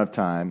good amount of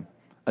time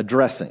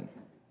addressing.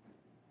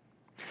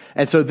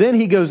 And so then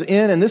he goes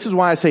in, and this is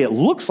why I say it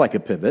looks like a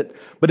pivot,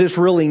 but it's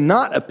really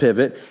not a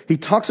pivot. He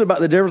talks about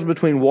the difference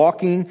between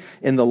walking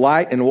in the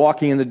light and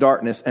walking in the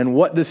darkness. And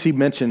what does he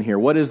mention here?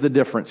 What is the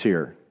difference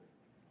here?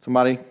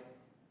 Somebody?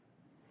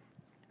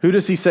 Who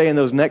does he say in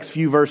those next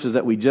few verses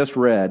that we just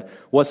read?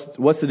 What's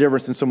the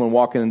difference in someone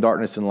walking in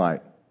darkness and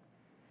light?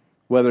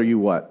 Whether you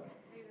what?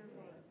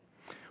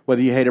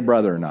 Whether you hate a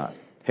brother or not.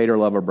 Hate or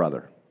love a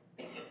brother.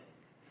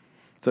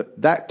 So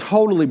that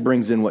totally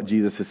brings in what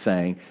Jesus is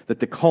saying, that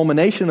the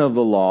culmination of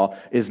the law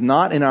is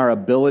not in our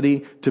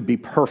ability to be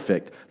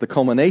perfect. The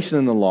culmination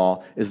in the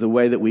law is the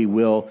way that we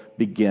will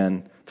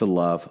begin to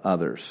love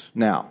others.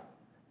 Now,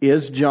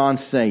 is John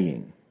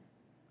saying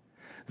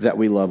that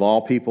we love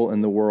all people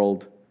in the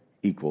world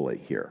equally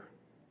here?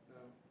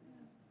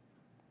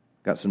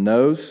 Got some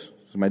no's?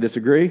 Somebody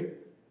disagree? I think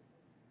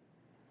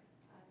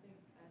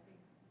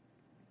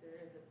there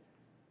is a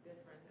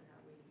difference in how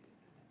we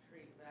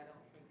treat, but I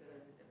don't think there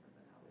is a difference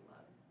in how we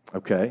love.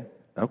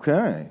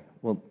 Okay.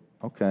 Well,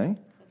 okay.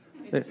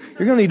 You're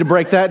going to need to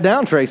break that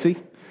down, Tracy.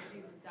 Jesus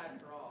died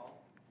for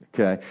all.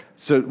 Okay.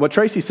 So what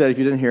Tracy said, if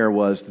you didn't hear,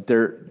 was that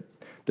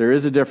there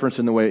is a difference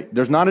in the way,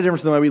 there's not a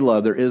difference in the way we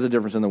love, there is a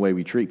difference in the way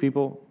we treat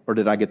people. Or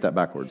did I get that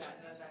backwards?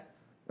 Yeah, no,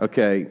 that's,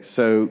 Okay,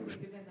 so,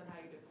 it depends on how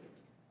you define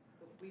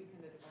it. We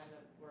tend to define the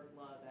word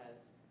love as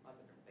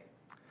lots of different things.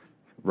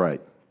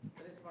 right.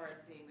 But as far as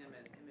seeing them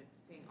as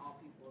seeing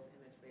all people as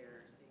image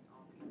bearers, seeing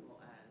all people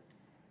as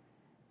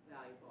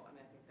valuable, I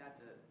mean, I think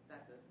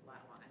that's a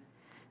flat line.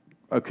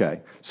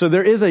 Okay. So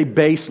there is a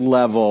base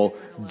level,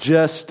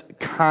 just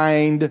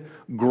kind,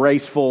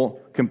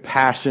 graceful,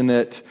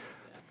 compassionate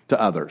to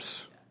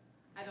others.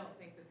 I don't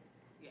think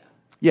that,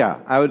 Yeah,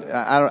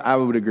 I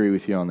would agree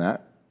with you on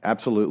that.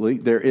 Absolutely.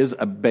 There is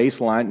a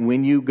baseline.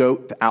 When you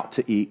go out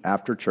to eat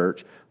after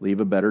church,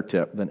 leave a better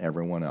tip than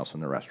everyone else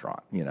in the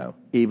restaurant,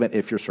 even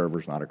if your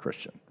server's not a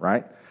Christian,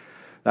 right?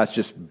 That's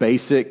just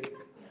basic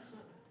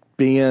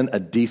being a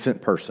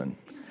decent person.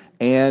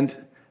 And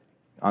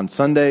on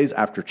Sundays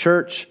after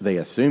church, they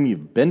assume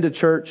you've been to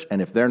church,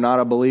 and if they're not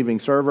a believing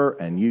server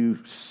and you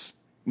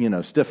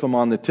stiff them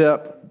on the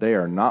tip, they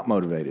are not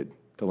motivated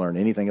to learn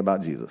anything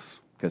about Jesus,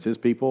 because his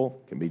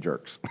people can be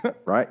jerks,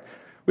 right?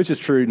 Which is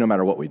true no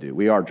matter what we do.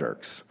 We are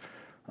jerks.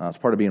 It's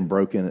part of being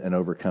broken and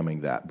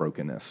overcoming that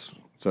brokenness.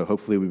 So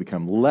hopefully we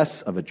become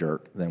less of a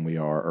jerk than we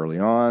are early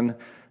on,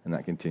 and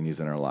that continues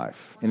in our life.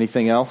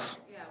 Anything else?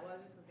 Yeah, well, I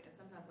was just going to say,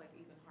 sometimes like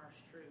even harsh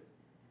truth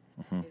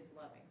is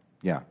loving.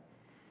 Yeah.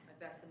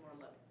 Like that's the more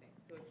loving thing.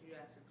 So if you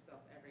ask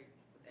yourself with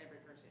every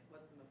person,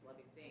 what's the most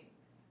loving thing?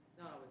 It's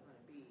not always going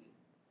to be.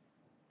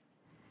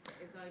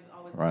 It's not even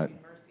always going to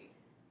be mercy.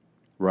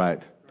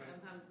 Right.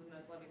 Sometimes the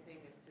most loving thing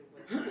is to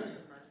withhold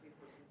some mercy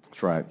for some.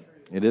 That's right.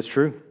 It is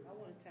true. I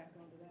want to tack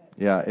onto that.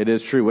 Yeah, it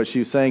is true. What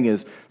she's saying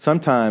is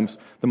sometimes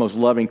the most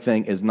loving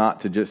thing is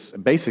not to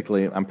just,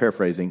 basically, I'm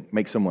paraphrasing,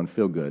 make someone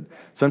feel good.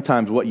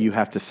 Sometimes what you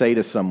have to say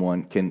to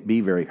someone can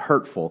be very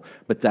hurtful,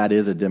 but that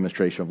is a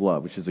demonstration of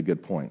love, which is a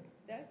good point.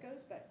 That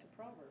goes back to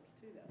Proverbs,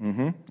 too,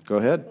 though. Go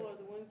ahead. Faithful are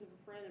the wounds of a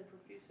friend and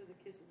profuse are the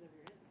kisses of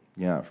your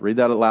enemy. Yeah, read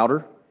that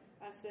louder.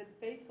 I said,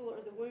 faithful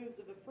are the wounds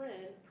of a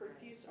friend,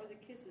 profuse are the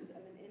kisses of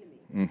an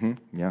enemy.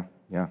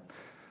 Yeah.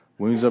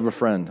 Wounds of a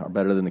friend are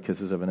better than the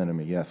kisses of an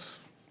enemy. Yes.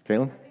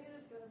 Kaylin? I think it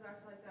just goes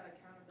back to like that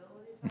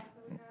accountability talk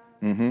that we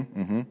have.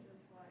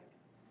 Just like,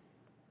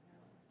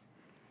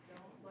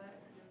 don't let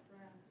your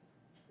friends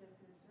stick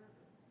your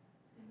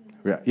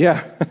servants.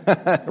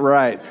 Yeah.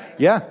 Right.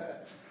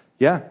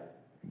 Yeah.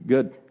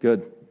 Good.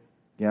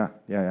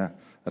 Yeah.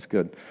 That's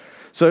good.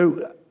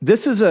 So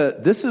this is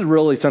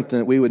really something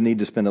that we would need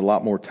to spend a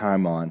lot more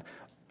time on.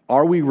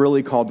 Are we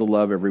really called to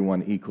love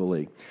everyone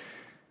equally?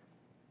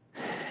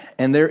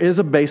 And there is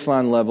a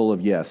baseline level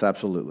of yes,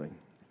 absolutely.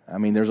 I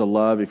mean, there's a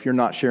love. If you're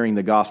not sharing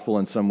the gospel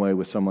in some way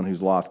with someone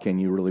who's lost, can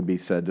you really be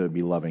said to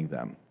be loving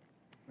them?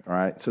 All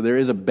right? So there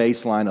is a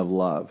baseline of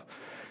love.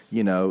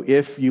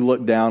 If you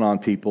look down on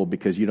people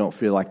because you don't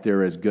feel like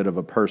they're as good of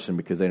a person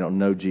because they don't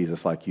know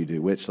Jesus like you do,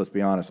 which, let's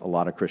be honest, a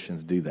lot of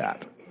Christians do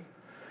that.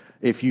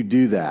 If you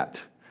do that,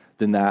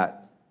 then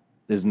that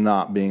is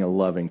not being a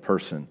loving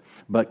person.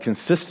 But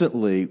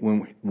consistently,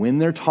 when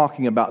they're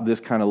talking about this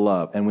kind of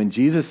love, and when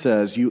Jesus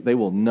says, they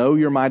will know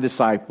you're my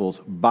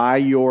disciples by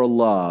your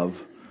love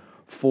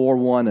for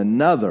one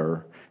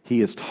another,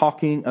 he is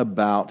talking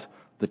about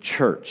the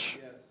church.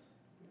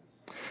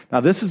 Now,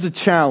 this is a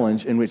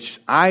challenge in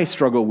which I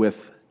struggle with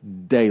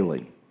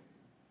daily.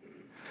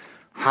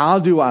 How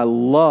do I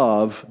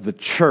love the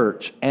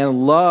church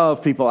and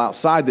love people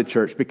outside the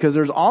church? Because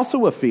there's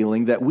also a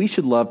feeling that we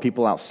should love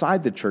people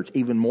outside the church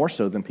even more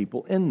so than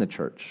people in the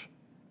church.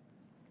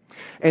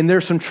 And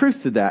there's some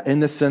truth to that in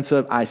the sense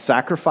of I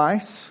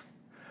sacrifice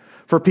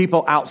for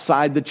people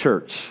outside the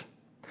church,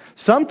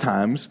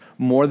 sometimes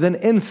more than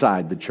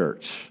inside the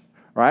church,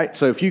 right?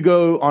 So if you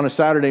go on a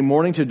Saturday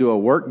morning to do a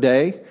work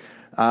day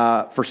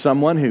for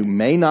someone who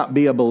may not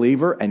be a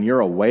believer and you're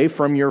away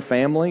from your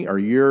family, or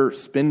you're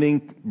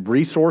spending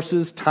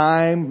resources,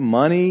 time,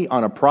 money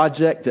on a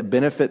project that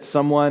benefits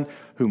someone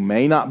who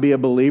may not be a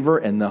believer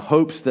in the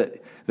hopes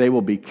that they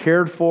will be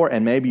cared for,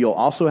 and maybe you'll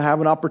also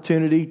have an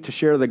opportunity to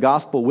share the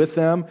gospel with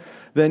them,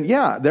 then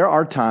yeah, there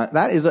are times,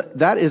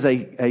 that is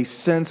a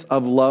sense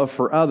of love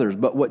for others.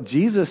 But what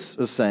Jesus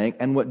is saying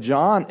and what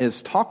John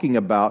is talking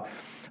about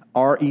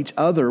are each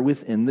other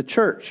within the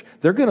church.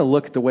 They're going to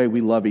look at the way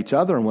we love each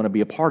other and want to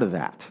be a part of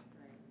that.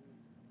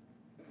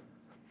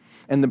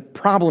 And the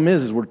problem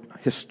is we're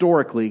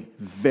historically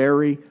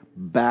very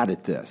bad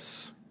at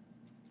this.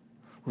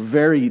 We're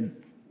very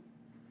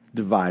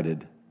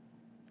divided.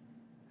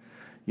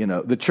 You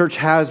know, the church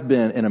has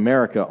been in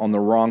America on the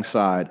wrong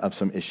side of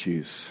some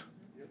issues.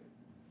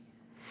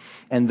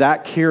 And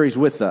that carries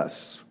with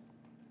us.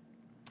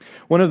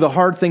 One of the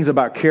hard things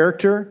about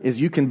character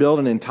is you can build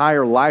an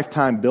entire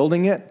lifetime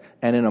building it,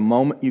 and in a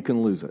moment you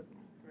can lose it.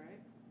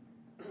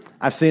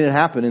 I've seen it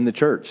happen in the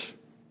church.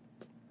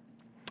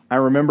 I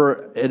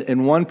remember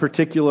in one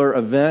particular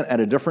event at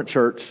a different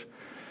church,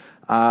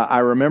 I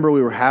remember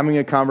we were having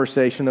a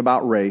conversation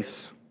about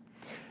race,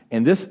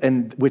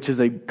 which is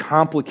a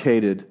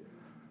complicated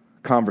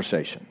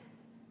conversation.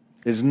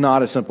 It's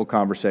not a simple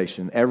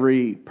conversation.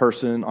 Every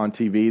person on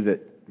TV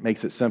that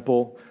makes it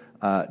simple,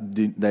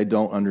 they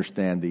don't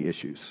understand the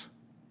issues.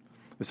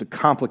 It's a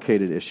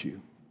complicated issue.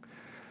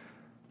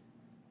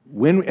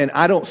 And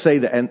I don't say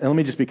that, and let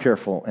me just be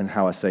careful in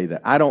how I say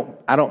that. I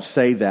don't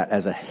say that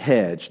as a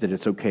hedge that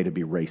it's okay to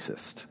be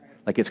racist.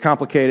 Like, it's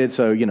complicated,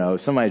 so,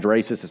 if somebody's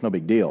racist, it's no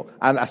big deal.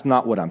 That's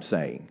not what I'm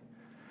saying.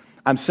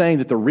 I'm saying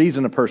that the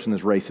reason a person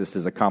is racist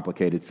is a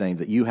complicated thing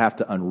that you have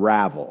to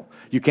unravel.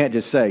 You can't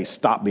just say,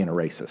 stop being a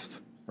racist,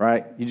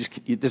 right?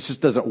 This just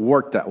doesn't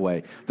work that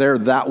way. They're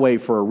that way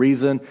for a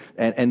reason,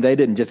 and they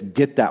didn't just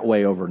get that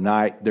way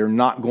overnight. They're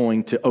not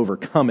going to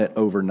overcome it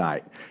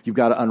overnight. You've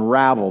got to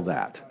unravel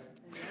that.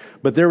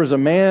 But there was a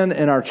man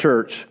in our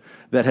church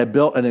that had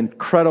built an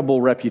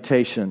incredible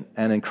reputation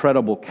and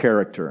incredible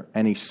character.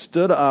 And he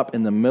stood up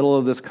in the middle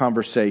of this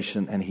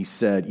conversation and he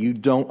said, "You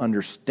don't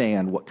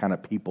understand what kind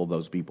of people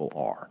those people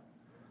are."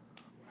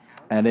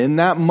 And in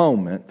that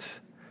moment,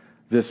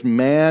 this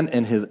man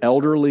in his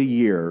elderly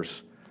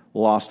years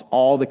lost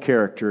all the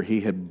character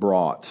he had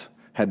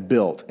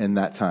built in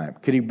that time.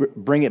 Could he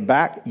bring it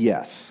back?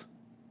 Yes.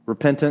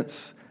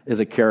 Repentance is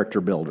a character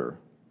builder.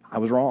 I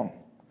was wrong.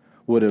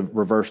 Would have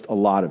reversed a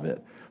lot of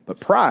it. But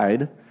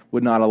pride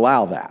would not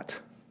allow that.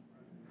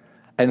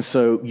 And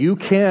so you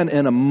can,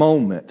 in a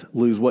moment,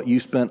 lose what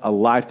you spent a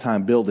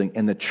lifetime building,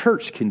 and the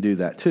church can do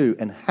that too,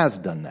 and has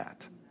done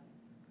that.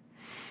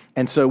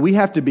 And so we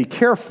have to be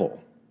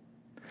careful.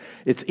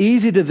 It's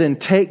easy to then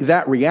take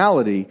that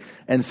reality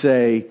and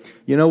say,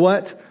 you know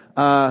what?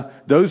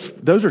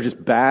 Those are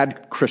just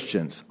bad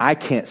Christians. I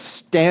can't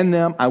stand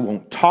them. I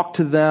won't talk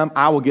to them.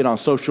 I will get on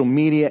social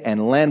media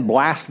and land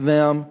blast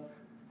them.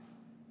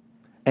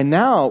 And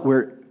now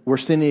we're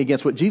sinning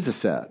against what Jesus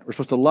said. We're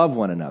supposed to love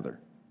one another.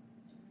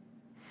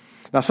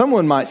 Now,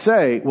 someone might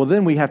say, well,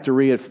 then we have to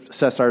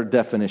reassess our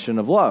definition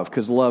of love,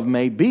 because love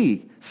may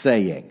be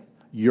saying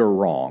you're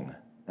wrong.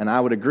 And I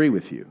would agree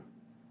with you.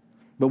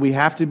 But we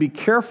have to be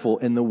careful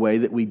in the way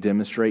that we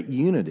demonstrate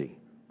unity.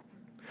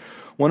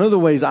 One of the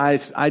ways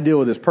I deal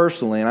with this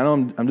personally, and I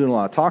know I'm doing a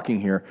lot of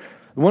talking here,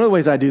 one of the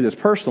ways I do this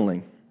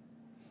personally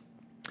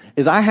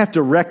is I have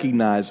to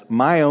recognize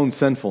my own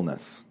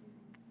sinfulness.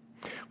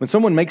 When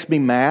someone makes me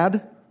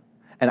mad,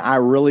 and I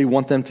really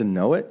want them to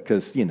know it,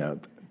 because,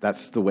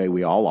 that's the way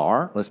we all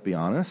are, let's be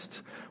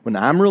honest. When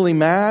I'm really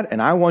mad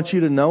and I want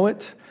you to know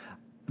it,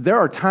 there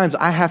are times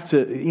I have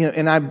to,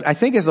 and I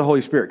think it's the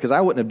Holy Spirit, because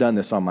I wouldn't have done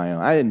this on my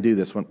own. I didn't do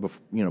this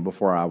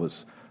before I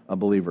was a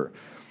believer.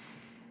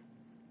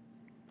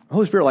 The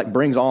Holy Spirit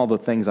brings all the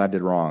things I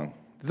did wrong.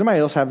 Does anybody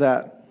else have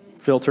that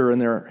filter in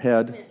their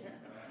head?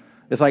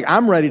 It's like,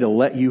 I'm ready to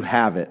let you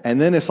have it.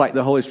 And then it's like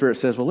the Holy Spirit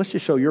says, well, let's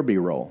just show your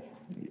B-roll.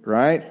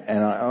 Right? And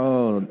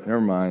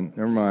never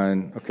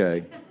mind.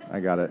 Okay, I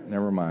got it.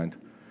 Never mind.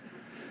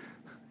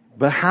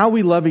 But how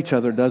we love each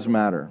other does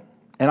matter.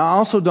 And I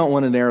also don't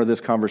want to narrow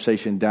this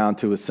conversation down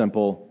to a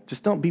simple,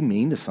 just don't be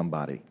mean to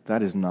somebody.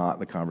 That is not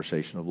the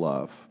conversation of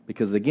love.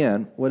 Because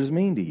again, what is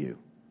mean to you?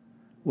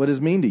 What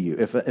is mean to you?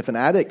 If an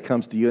addict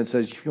comes to you and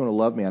says, if you want to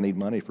love me, I need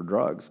money for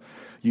drugs.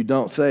 You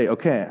don't say,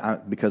 okay,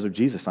 because of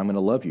Jesus, I'm going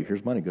to love you.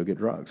 Here's money, go get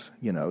drugs.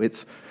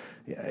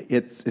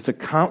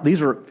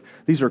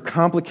 These are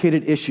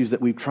complicated issues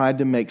that we've tried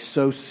to make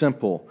so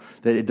simple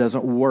that it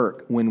doesn't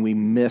work when we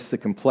miss the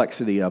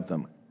complexity of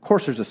them. Of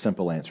course, there's a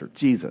simple answer: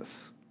 Jesus.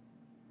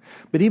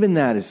 But even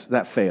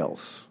that fails.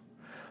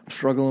 I'm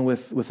struggling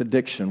with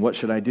addiction. What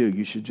should I do?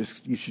 You should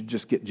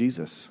just get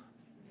Jesus.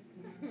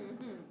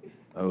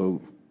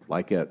 Oh,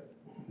 like at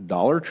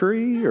Dollar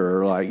Tree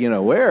or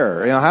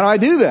where? How do I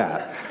do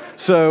that?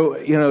 So,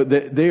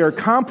 they are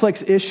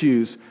complex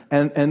issues,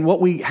 and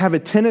what we have a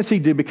tendency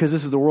to do, because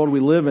this is the world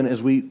we live in,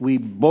 is we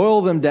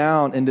boil them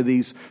down into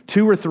these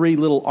 2 or 3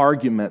 little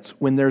arguments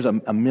when there's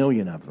a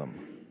million of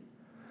them.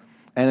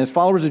 And as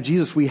followers of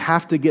Jesus, we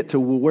have to get to,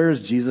 well,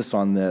 where's Jesus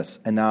on this?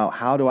 And now,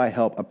 how do I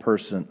help a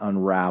person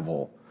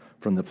unravel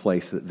from the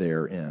place that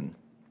they're in?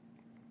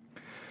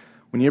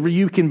 Whenever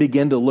you can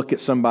begin to look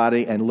at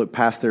somebody and look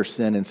past their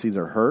sin and see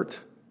their hurt,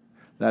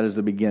 that is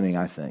the beginning,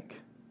 I think.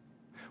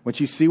 Once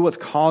you see what's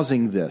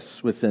causing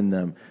this within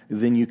them,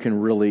 then you can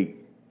really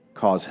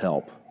cause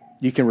help.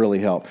 You can really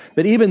help.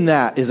 But even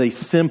that is a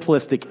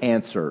simplistic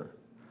answer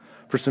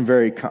for some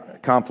very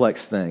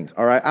complex things.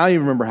 All right, I don't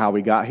even remember how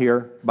we got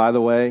here, by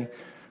the way.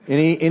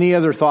 Any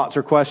other thoughts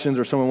or questions,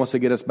 or someone wants to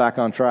get us back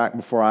on track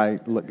before I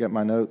look at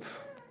my notes?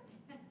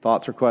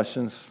 Thoughts or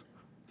questions?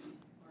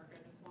 Mark, I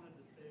just wanted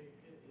to say,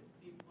 it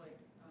seems like,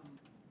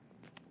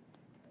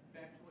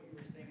 back to what you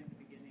were saying at the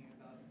beginning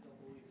about the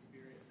Holy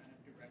Spirit kind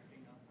of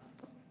directing us on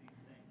some of these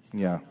things.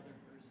 Yeah.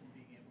 Another person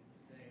being able to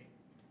say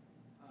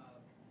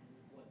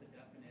what the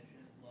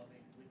definition of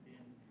loving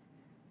within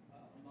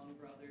among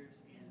brothers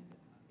and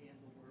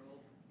the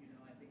world.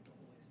 I think the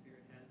Holy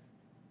Spirit has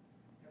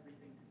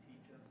everything to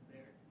teach us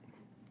there.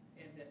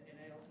 And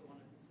I also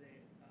wanted to say,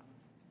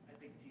 I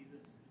think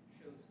Jesus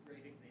shows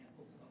great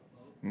examples of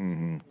both.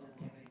 Mm-hmm. Of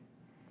loving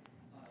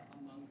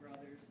among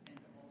brothers, and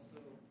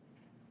also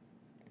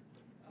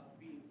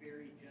being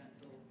very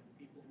gentle with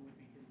people who would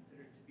be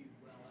considered to be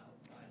well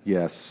outside of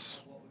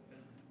Yes. what would have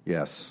been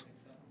Yes.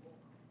 acceptable.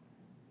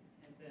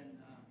 And then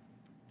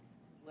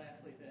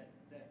lastly, that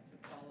to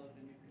follow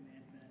the new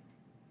commandment,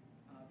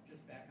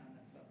 just back on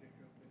that subject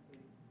real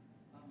quickly,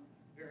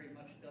 very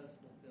much does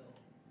fulfill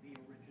the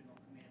original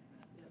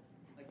commandment.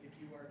 Like if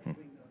you are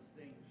doing those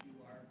things, you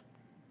are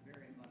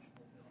very much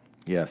fulfilling.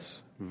 Yes.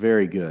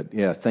 Very good.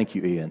 Yeah, thank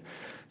you, Ian.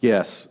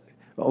 Yes,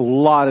 a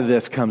lot of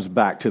this comes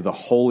back to the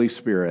Holy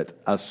Spirit,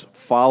 us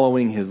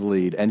following His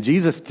lead. And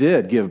Jesus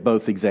did give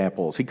both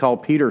examples. He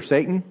called Peter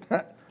Satan,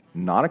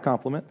 not a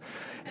compliment.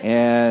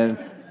 And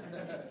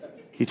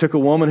He took a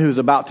woman who was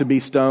about to be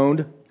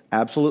stoned,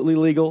 absolutely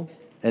legal,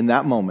 in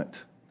that moment.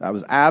 That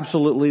was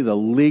absolutely the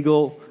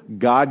legal,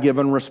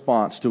 God-given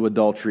response to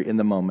adultery in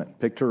the moment.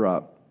 Picked her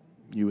up.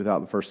 You without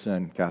the first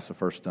sin, cast the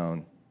first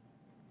stone.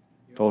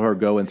 Told her,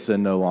 go and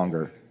sin no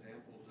longer.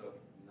 Examples of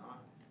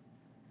not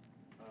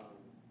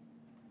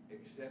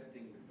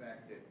accepting the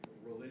fact that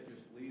religious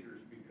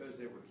leaders, because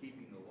they were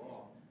keeping the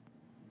law,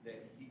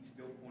 that he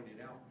still pointed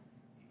out,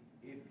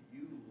 if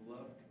you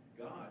loved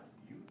God,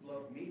 you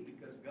love me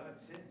because God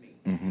sent me.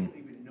 Mm-hmm. You don't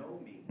even know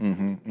me.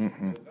 Mm-hmm, You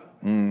mm-hmm, know God.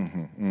 mm-hmm,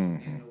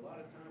 mm-hmm. And a lot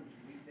of times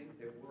we think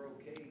that we're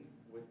okay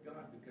with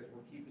God because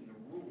we're keeping the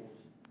rules,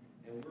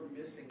 and we're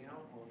missing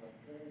out on the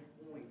whole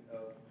point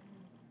of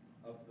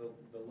the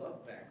love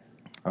factor.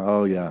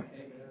 Oh, yeah. And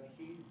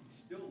he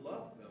still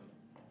loved them,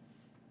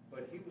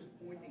 but he was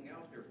pointing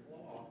out their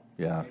flaw.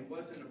 Yeah. And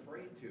wasn't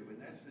afraid to, and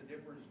that's the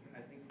difference,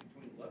 I think,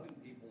 between loving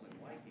people and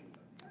liking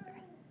them.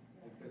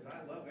 Because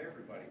I love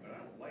everybody, but I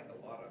don't like a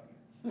lot of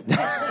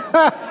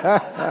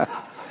you.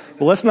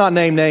 Well, let's not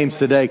name names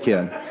today,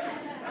 Ken.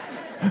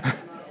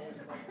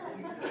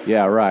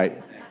 Yeah, right.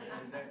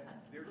 And that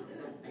there's a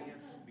real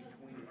dance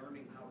between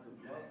learning how to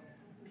love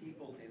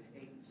people and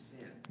hate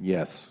sin.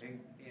 Yes. And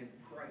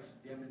Christ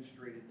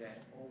demonstrated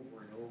that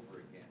over and over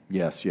again.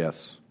 Yes,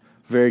 yes.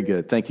 Very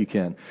good. Thank you,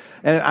 Ken.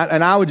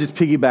 And I would just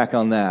piggyback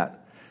on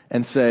that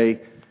and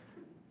say,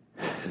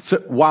 so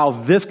while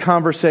this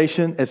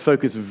conversation is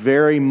focused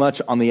very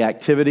much on the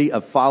activity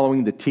of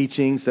following the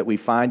teachings that we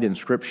find in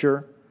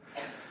Scripture,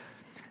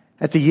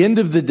 at the end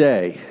of the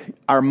day,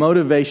 our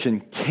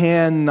motivation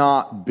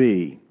cannot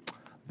be,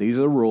 these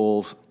are the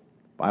rules,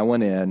 if I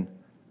went in,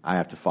 I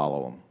have to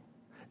follow them.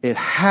 It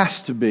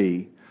has to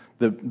be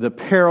the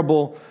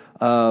parable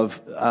of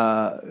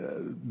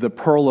the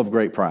pearl of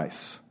great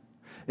price.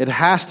 It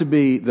has to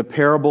be the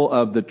parable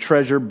of the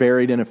treasure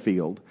buried in a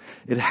field.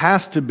 It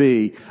has to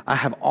be, I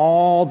have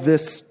all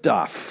this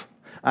stuff.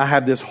 I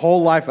have this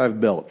whole life I've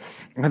built.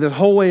 I have this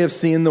whole way of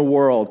seeing the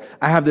world.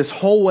 I have this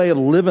whole way of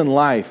living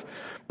life.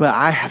 But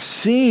I have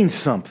seen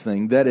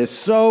something that is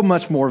so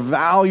much more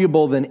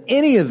valuable than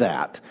any of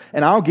that.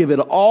 And I'll give it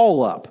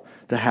all up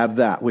to have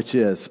that, which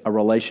is a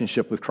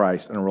relationship with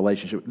Christ and a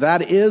relationship.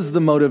 That is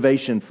the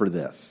motivation for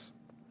this.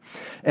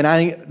 And I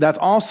think that's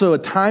also a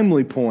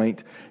timely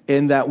point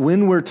in that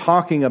when we're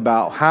talking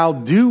about how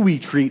do we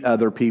treat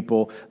other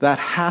people, that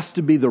has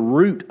to be the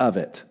root of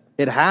it.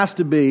 It has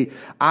to be,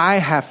 I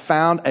have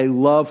found a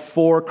love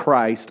for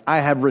Christ. I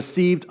have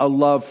received a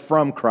love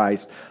from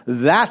Christ.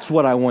 That's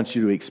what I want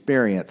you to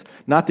experience.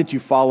 Not that you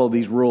follow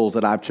these rules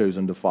that I've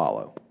chosen to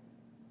follow.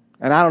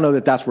 And I don't know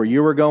that that's where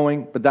you were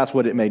going, but that's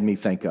what it made me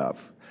think of.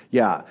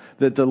 Yeah,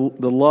 that the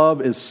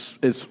love is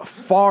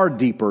far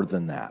deeper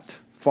than that.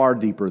 Far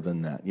deeper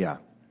than that, yeah.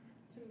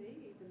 To me,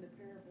 even the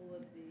parable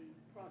of the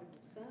prodigal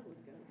son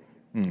would go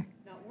there.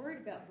 Not worried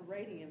about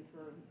berating him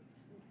for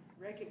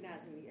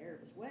recognizing the error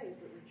of his ways,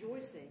 but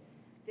rejoicing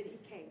that he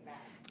came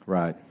back.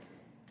 Right.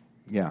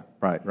 Yeah,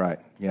 right,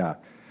 yeah.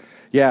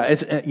 Yeah,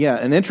 it's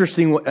an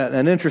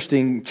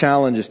interesting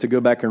challenge is to go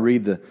back and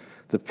read the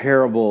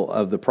parable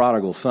of the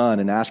prodigal son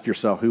and ask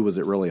yourself, who was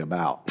it really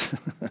about?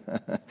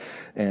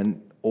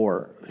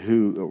 or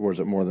was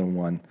it more than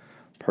one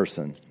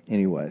person?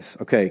 Anyways,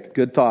 okay,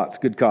 good thoughts.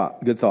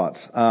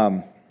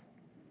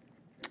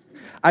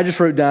 I just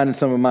wrote down in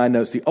some of my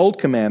notes, the old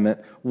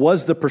commandment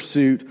was the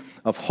pursuit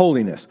of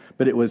holiness,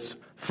 but it was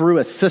through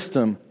a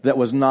system that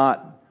was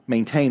not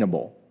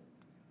maintainable.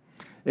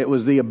 It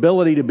was the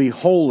ability to be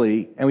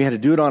holy, and we had to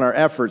do it on our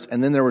efforts,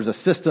 and then there was a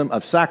system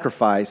of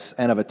sacrifice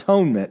and of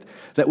atonement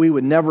that we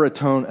would never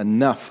atone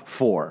enough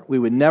for. We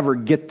would never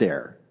get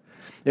there.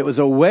 It was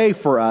a way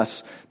for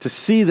us to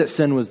see that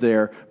sin was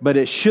there, but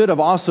it should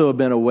have also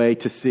been a way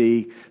to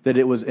see that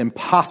it was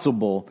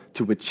impossible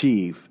to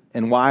achieve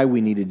and why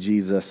we needed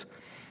Jesus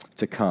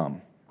to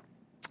come.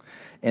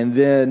 And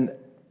then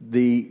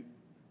the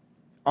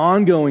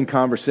ongoing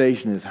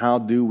conversation is, how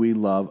do we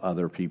love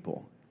other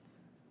people?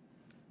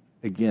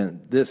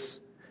 Again,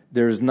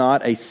 there's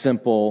not a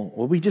simple,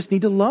 well, we just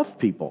need to love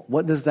people.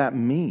 What does that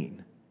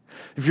mean?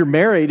 If you're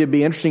married, it'd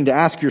be interesting to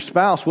ask your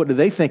spouse, what do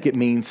they think it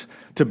means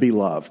to be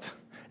loved?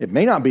 It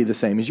may not be the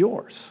same as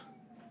yours.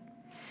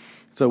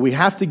 So we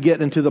have to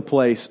get into the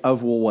place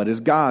of, well, what is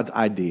God's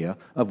idea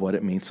of what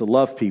it means to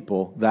love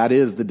people? That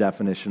is the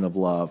definition of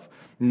love,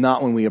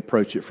 not when we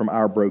approach it from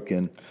our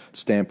broken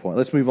standpoint.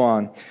 Let's move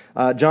on.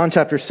 John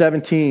chapter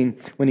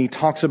 17, when he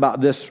talks about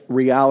this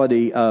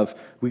reality of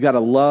we got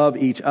to love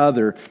each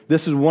other,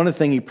 this is one of the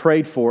things he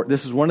prayed for.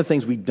 This is one of the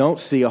things we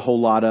don't see a whole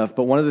lot of,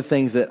 but one of the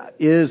things that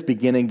is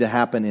beginning to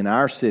happen in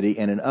our city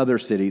and in other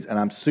cities, and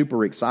I'm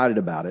super excited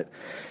about it.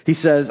 He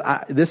says,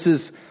 this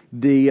is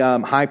the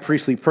high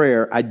priestly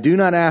prayer. I do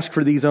not ask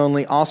for these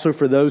only, also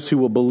for those who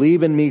will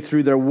believe in me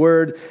through their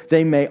word.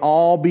 They may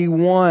all be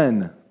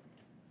one.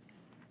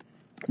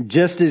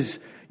 Just as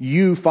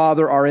you,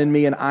 Father, are in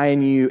me and I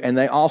in you, and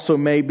they also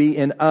may be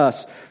in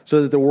us,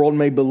 so that the world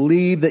may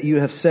believe that you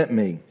have sent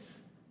me.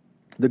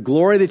 The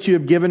glory that you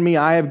have given me,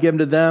 I have given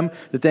to them,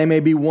 that they may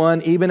be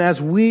one, even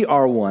as we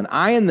are one.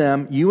 I and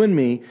them, you and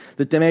me,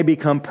 that they may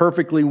become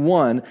perfectly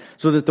one,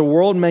 so that the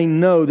world may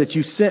know that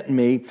you sent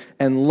me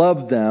and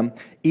loved them,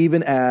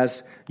 even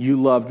as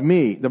you loved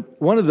me.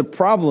 One of the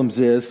problems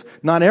is,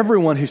 not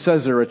everyone who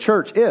says they're a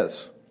church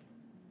is.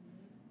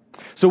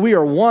 So we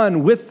are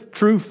one with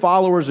true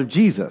followers of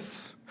Jesus.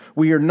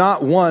 We are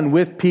not one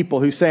with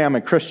people who say I'm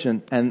a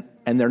Christian and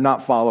they're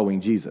not following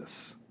Jesus.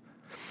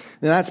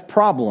 And that's a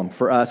problem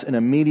for us in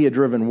a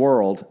media-driven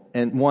world,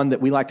 and one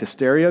that we like to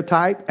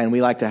stereotype, and we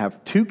like to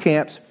have two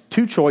camps,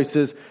 two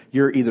choices.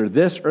 You're either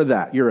this or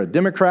that. You're a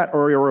Democrat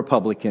or you're a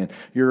Republican.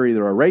 You're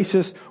either a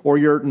racist or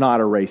you're not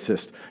a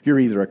racist. You're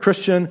either a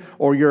Christian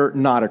or you're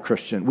not a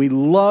Christian. We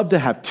love to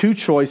have two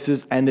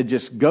choices and to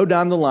just go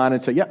down the line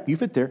and say, yep, you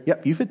fit there.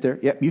 Yep, you fit there.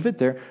 Yep, you fit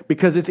there.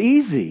 Because it's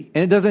easy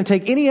and it doesn't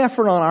take any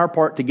effort on our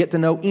part to get to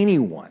know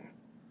anyone.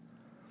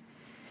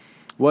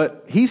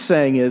 What he's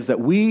saying is that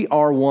we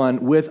are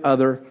one with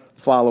other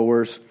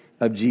followers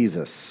of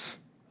Jesus.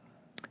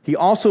 He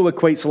also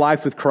equates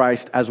life with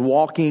Christ as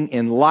walking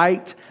in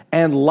light,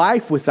 and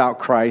life without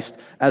Christ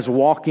as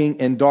walking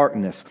in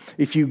darkness.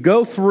 If you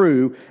go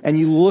through and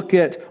you look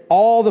at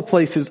all the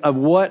places of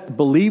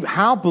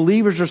how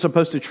believers are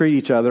supposed to treat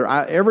each other,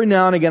 every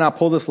now and again I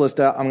pull this list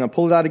out. I'm going to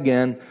pull it out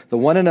again. The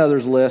one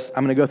another's list.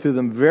 I'm going to go through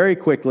them very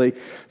quickly.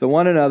 The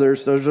one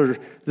another's.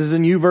 This is a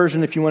new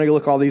version if you want to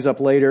look all these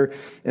up later.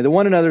 And the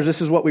one another's,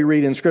 this is what we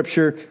read in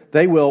Scripture.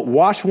 They will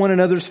wash one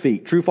another's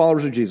feet. True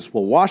followers of Jesus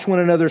will wash one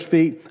another's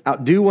feet,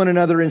 outdo one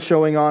another in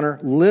showing honor,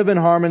 live in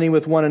harmony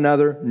with one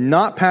another,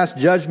 not pass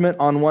judgment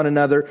on one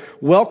another,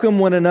 welcome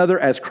one another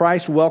as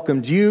Christ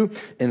welcomed you,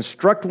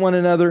 instruct one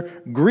another,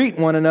 greet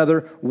one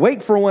another,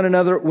 wait for one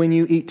another when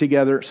you eat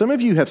together. Some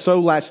of you have so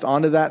latched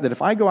onto that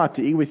if I go out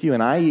to eat with you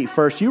and I eat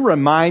first, you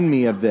remind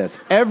me of this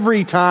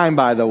every time,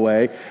 by the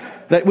way.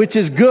 Which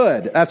is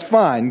good. That's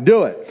fine.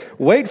 Do it.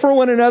 Wait for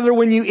one another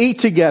when you eat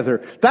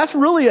together. That's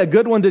really a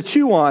good one to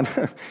chew on.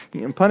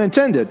 Pun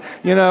intended.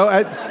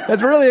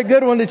 That's really a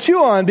good one to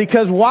chew on,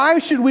 because why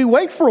should we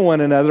wait for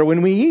one another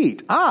when we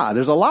eat?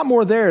 There's a lot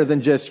more there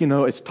than just,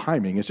 it's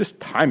timing. It's just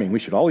timing. We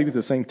should all eat at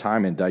the same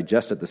time and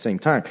digest at the same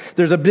time.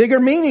 There's a bigger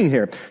meaning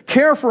here.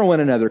 Care for one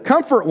another.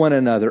 Comfort one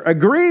another.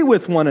 Agree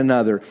with one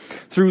another.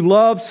 Through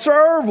love,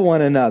 serve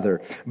one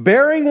another.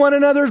 Bearing one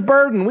another's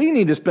burden. We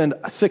need to spend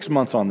 6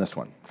 months on this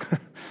one.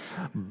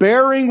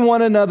 Bearing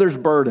one another's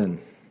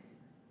burden.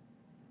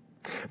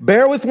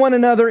 Bear with one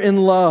another in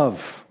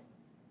love.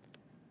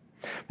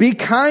 Be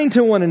kind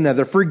to one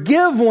another.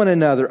 Forgive one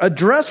another.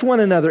 Address one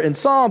another in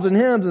psalms and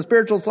hymns and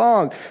spiritual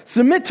songs.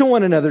 Submit to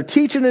one another.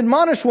 Teach and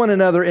admonish one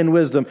another in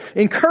wisdom.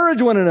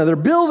 Encourage one another.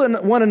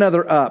 Build one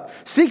another up.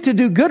 Seek to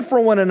do good for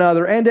one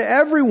another and to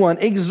everyone.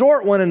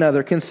 Exhort one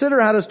another. Consider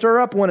how to stir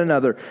up one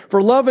another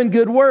for love and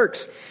good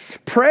works.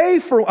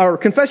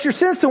 Confess your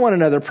sins to one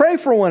another. Pray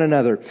for one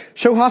another.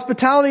 Show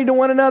hospitality to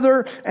one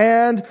another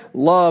and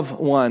love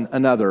one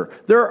another.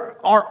 There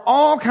are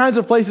all kinds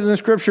of places in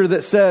Scripture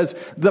that says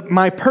that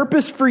my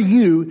purpose for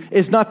you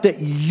is not that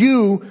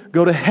you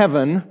go to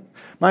heaven,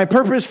 My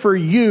purpose for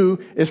you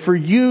is for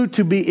you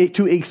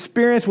to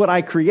experience what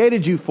I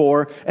created you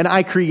for, and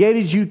I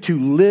created you to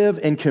live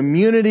in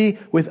community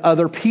with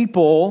other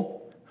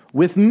people,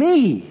 with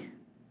me.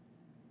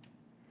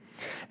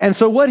 And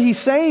so what he's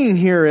saying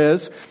here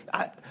is,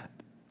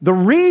 the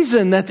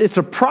reason that it's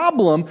a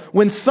problem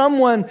when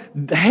someone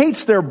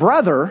hates their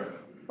brother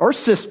or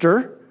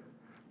sister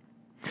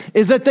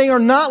is that they are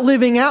not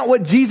living out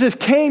what Jesus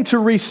came to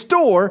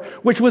restore,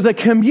 which was a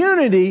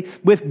community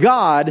with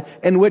God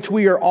in which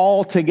we are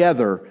all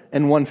together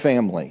in one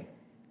family.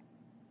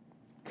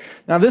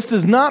 Now, this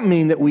does not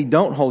mean that we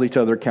don't hold each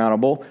other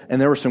accountable, and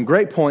there were some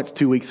great points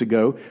 2 weeks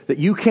ago that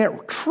you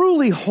can't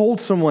truly hold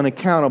someone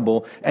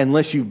accountable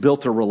unless you've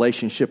built a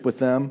relationship with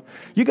them.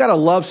 You got to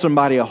love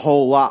somebody a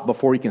whole lot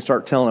before you can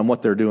start telling them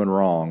what they're doing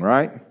wrong,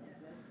 right?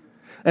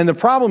 And the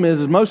problem is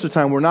most of the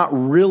time we're not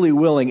really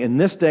willing in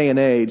this day and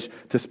age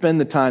to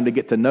spend the time to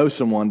get to know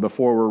someone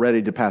before we're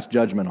ready to pass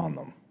judgment on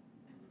them.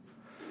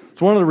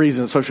 It's one of the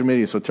reasons social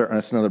media is so terrible.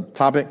 That's another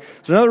topic.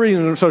 So another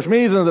reason social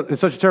media is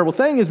such a terrible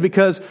thing is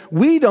because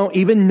we don't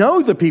even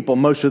know the people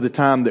most of the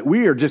time that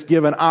we are just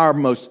given our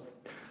most,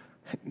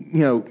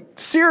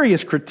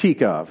 serious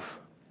critique of.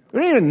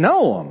 We don't even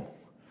know them.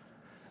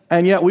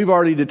 And yet we've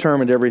already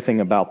determined everything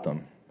about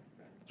them.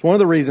 It's one of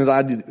the reasons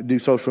I do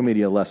social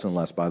media less and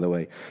less, by the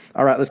way.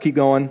 All right, let's keep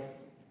going.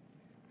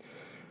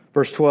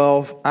 Verse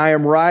 12, I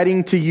am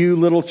writing to you,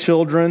 little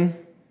children,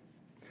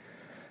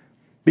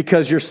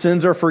 because your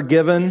sins are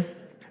forgiven.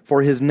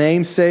 For his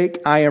name's sake,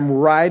 I am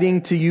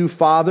writing to you,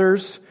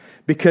 fathers,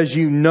 because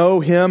you know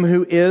him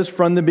who is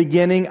from the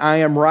beginning. I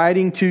am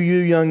writing to you,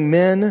 young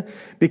men,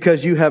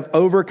 because you have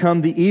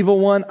overcome the evil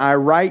one. I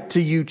write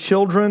to you,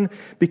 children,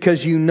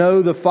 because you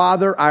know the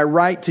Father. I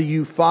write to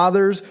you,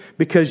 fathers,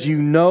 because you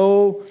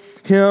know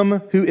him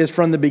who is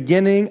from the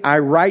beginning. I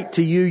write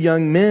to you,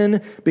 young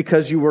men,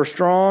 because you were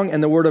strong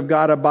and the word of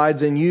God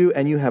abides in you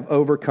and you have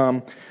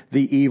overcome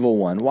the evil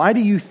one. Why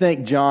do you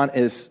think John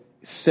is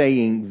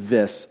saying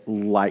this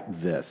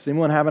like this?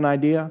 Anyone have an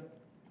idea?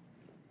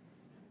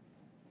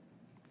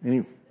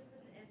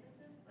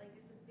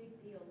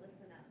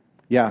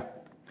 Yeah.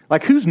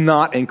 Like, who's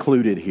not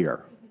included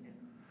here?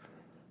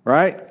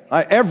 Right?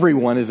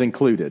 Everyone is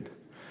included.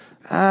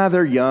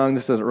 They're young.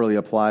 This doesn't really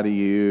apply to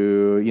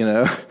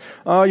you.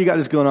 Oh, you got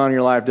this going on in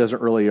your life.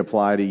 Doesn't really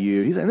apply to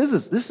you. He's saying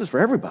this is for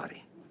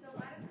everybody. So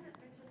why doesn't it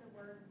mention the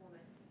word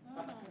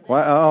woman?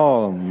 Why?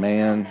 Oh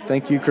man,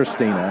 thank you,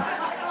 Christina.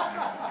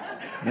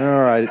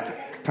 All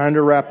right, time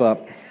to wrap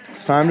up.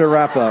 It's time to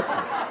wrap up.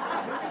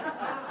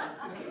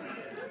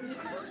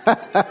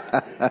 Careful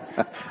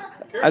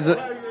how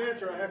you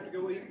answer. I have to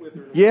go eat with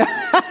her.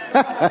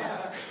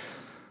 Yeah.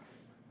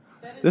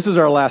 This is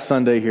our last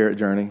Sunday here at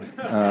Journey.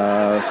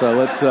 So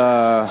let's,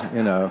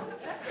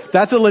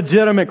 that's a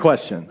legitimate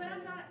question. But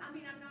I'm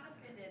not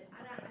offended.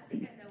 I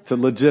think I know. It's a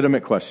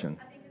legitimate question.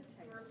 I think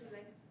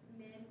historically,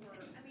 men were,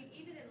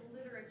 even in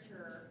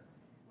literature,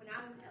 when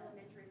I was in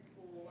elementary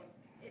school,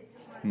 it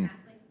took on that,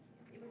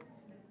 it was,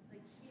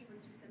 he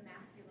was just a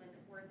masculine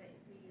word that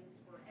we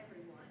used for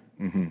everyone.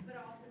 Mm-hmm. But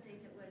I also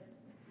think it was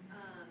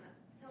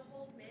to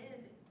hold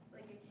men,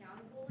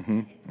 accountable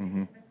Mm-hmm.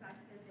 and to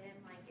emphasize to them,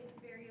 it's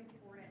very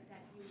important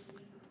that you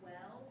lead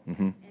well,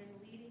 Mm-hmm. and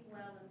leading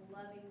well and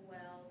loving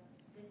well,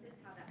 this is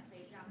how that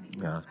plays out. Because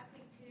Yeah. I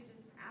think, too,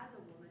 just as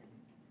a woman,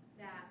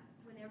 that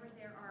whenever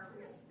there are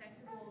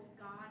respectable,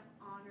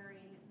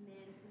 God-honoring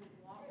men who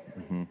walk with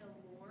Mhm. the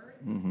Lord,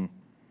 Mm-hmm.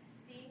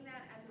 seeing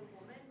that as a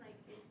woman,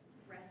 it's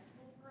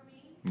restful for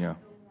me. Yeah. I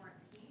feel more at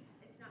peace.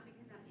 It's not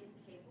because I'm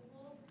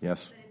incapable,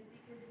 Yes. but it's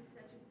because it's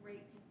such a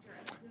great picture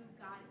of who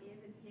God is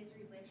and his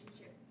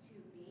relationship to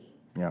me.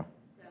 Yeah.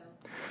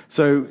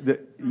 So,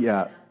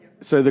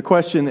 So the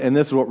question, and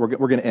this is what we're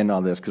going to end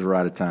on this because we're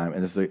out of time,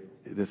 and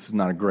this is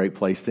not a great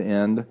place to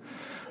end,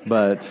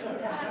 but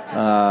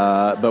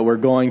we're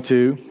going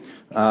to.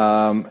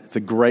 It's a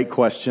great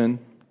question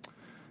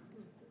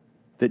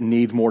that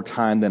needs more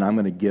time than I'm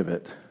going to give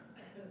it.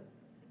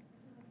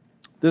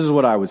 This is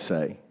what I would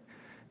say.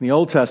 In the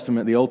Old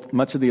Testament,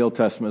 much of the Old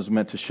Testament is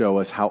meant to show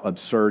us how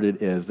absurd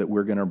it is that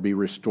we're going to be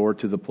restored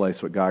to the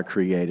place where God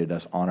created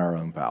us on our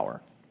own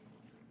power.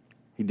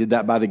 He did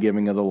that by the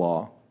giving of the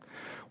law.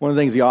 One of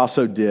the things he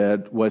also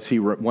did was he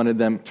wanted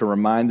them to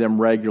remind them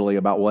regularly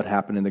about what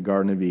happened in the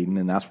Garden of Eden,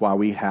 and that's why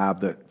we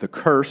have the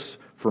curse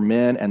for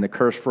men and the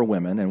curse for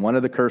women. And one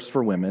of the curses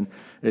for women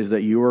is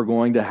that you are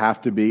going to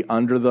have to be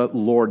under the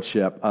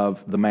lordship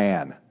of the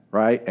man,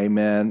 right?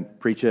 Amen.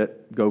 Preach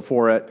it. Go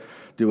for it.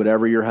 Do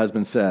whatever your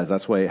husband says.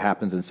 That's the way it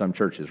happens in some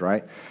churches,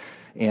 right?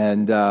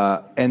 And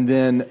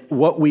then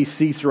what we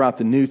see throughout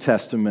the New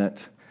Testament,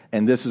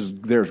 and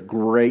there's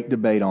great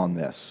debate on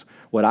this.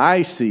 What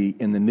I see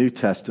in the New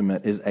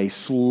Testament is a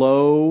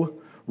slow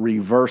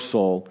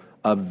reversal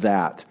of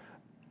that.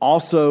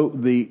 Also,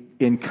 the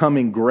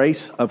incoming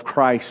grace of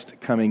Christ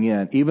coming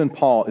in. Even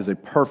Paul is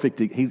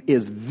he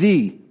is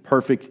the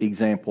perfect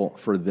example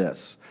for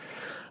this.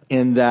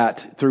 In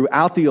that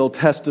throughout the Old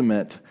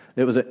Testament,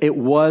 it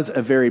was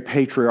a very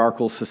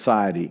patriarchal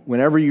society.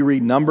 Whenever you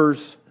read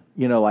Numbers,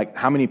 like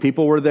how many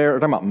people were there. We're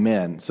talking about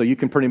men. So you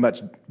can pretty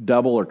much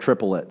double or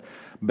triple it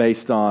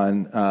based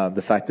on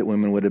the fact that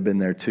women would have been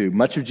there too.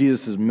 Much of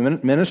Jesus'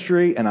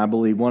 ministry, and I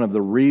believe one of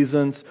the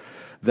reasons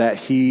that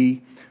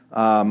he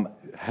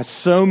has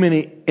so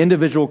many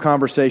individual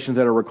conversations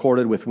that are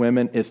recorded with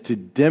women, is to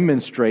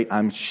demonstrate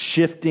I'm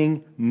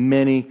shifting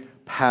many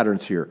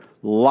patterns here.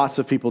 Lots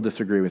of people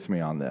disagree with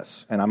me on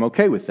this, and I'm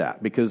okay with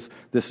that, because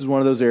this is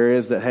one of those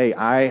areas that, hey,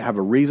 I have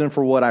a reason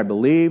for what I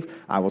believe.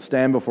 I will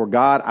stand before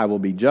God. I will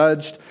be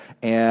judged,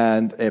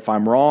 and if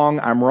I'm wrong,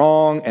 I'm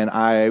wrong, and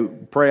I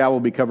pray I will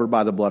be covered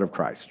by the blood of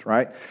Christ,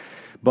 right?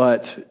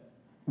 But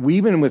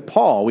even with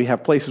Paul, we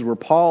have places where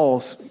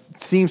Paul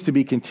seems to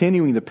be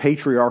continuing the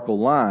patriarchal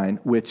line,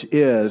 which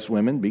is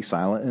women, be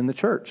silent in the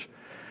church.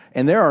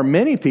 And there are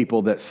many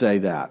people that say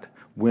that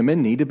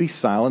women need to be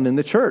silent in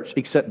the church,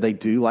 except they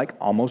do like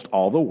almost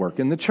all the work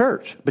in the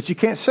church. But you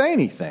can't say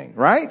anything,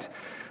 right?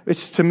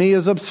 Which to me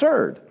is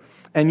absurd.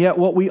 And yet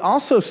what we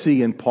also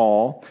see in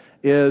Paul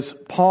is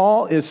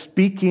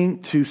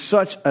speaking to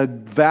such a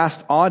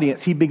vast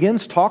audience. He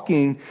begins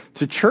talking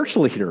to church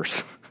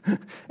leaders.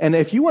 And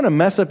if you want to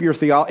mess up your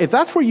theology, if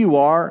that's where you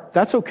are,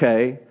 that's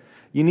okay.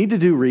 You need to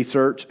do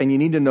research, and you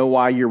need to know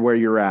why you're where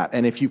you're at.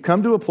 And if you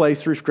come to a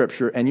place through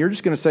Scripture and you're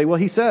just going to say, well,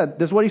 he said,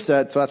 this is what he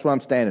said, so that's what I'm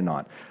standing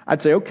on.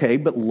 I'd say, okay,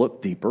 but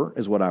look deeper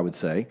is what I would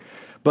say.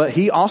 But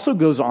he also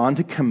goes on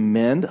to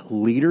commend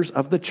leaders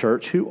of the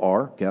church who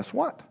are, guess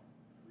what?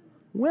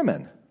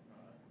 Women.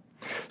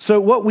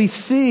 So what we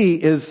see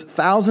is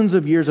thousands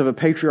of years of a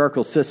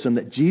patriarchal system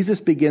that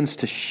Jesus begins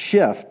to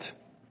shift.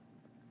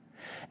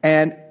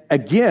 And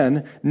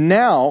again,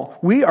 now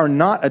we are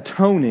not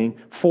atoning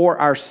for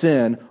our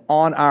sin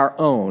on our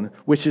own,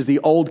 which is the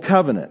old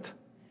covenant.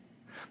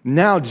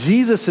 Now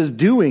Jesus is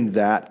doing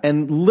that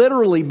and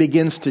literally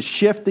begins to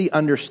shift the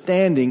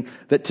understanding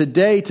that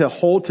today, to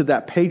hold to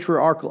that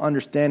patriarchal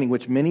understanding,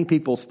 which many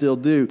people still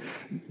do,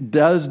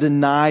 does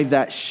deny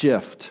that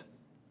shift.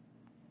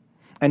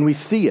 And we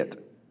see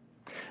it.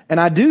 And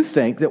I do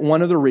think that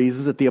one of the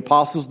reasons that the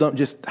apostles don't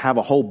just have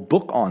a whole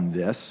book on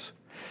this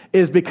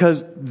is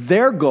because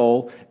their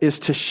goal is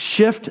to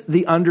shift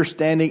the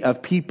understanding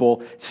of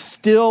people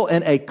still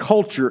in a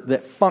culture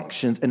that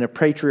functions in a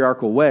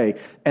patriarchal way.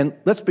 And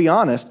let's be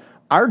honest,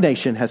 our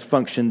nation has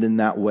functioned in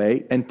that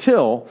way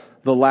until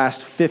the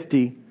last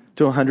 50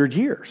 to 100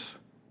 years.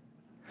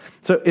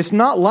 So it's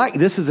not like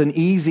this is an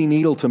easy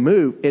needle to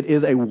move. It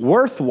is a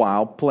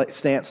worthwhile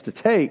stance to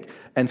take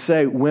and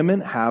say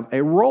women have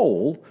a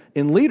role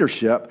in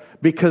leadership,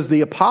 because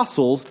the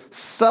apostles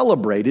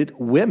celebrated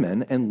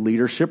women and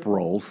leadership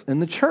roles in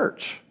the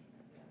church.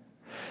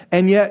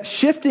 And yet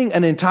shifting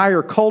an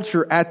entire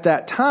culture at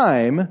that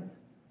time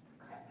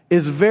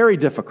is very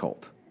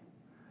difficult.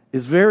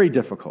 Is very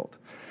difficult.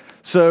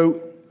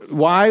 So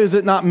why is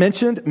it not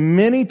mentioned?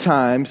 Many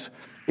times,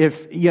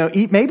 if,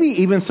 maybe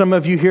even some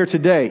of you here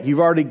today, you've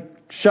already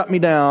shut me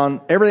down.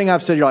 Everything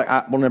I've said, you're like,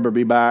 I will never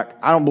be back.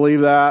 I don't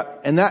believe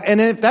that. And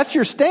if that's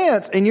your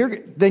stance, and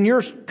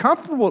you're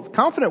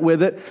confident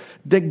with it,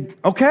 then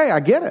okay, I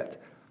get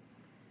it.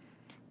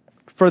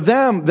 For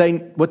them,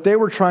 what they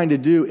were trying to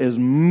do is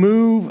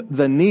move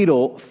the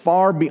needle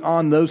far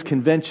beyond those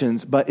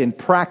conventions, but in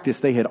practice,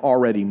 they had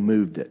already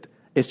moved it.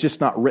 It's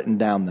just not written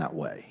down that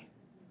way.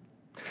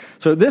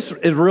 So this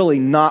is really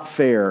not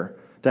fair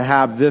to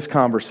have this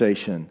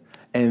conversation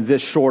in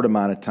this short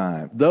amount of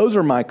time. Those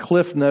are my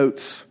Cliff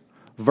Notes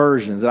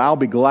versions. And I'll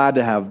be glad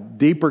to have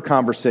deeper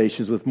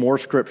conversations with more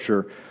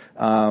Scripture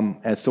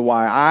as to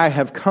why I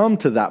have come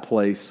to that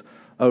place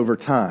over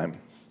time.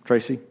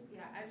 Tracy?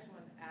 Yeah, I just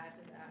wanted to add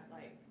to that,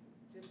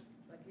 just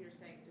like you were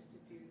saying, just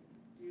to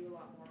do a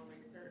lot more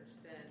research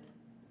than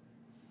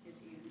is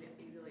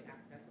easily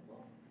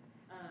accessible.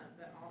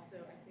 But also,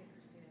 I think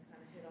Christina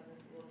kind of hit on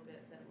this a little bit,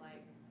 that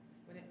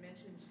when it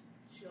mentions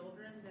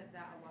children, that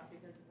a lot,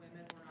 because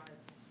women were not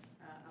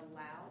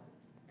allowed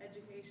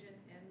education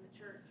in the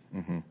church,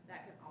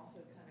 that can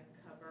also kind of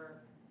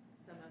cover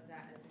some of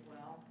that as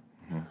well.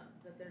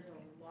 But there's a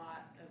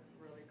lot of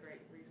really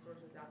great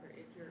resources out there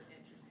if you're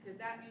interested, because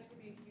that used to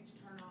be a huge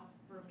turnoff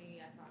for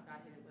me. I thought God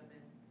hated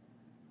women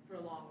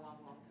for a long, long,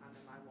 long time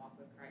in my walk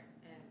with Christ,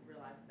 and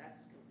realized that's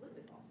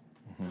completely false.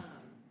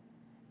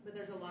 But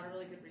there's a lot of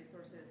really good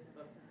resources and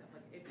books and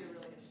stuff. If you're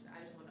really interested, I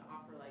just wanted to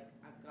offer,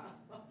 I've got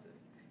lots of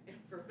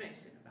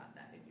information about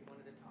that if you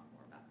wanted to talk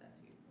more about that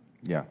too.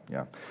 Yeah.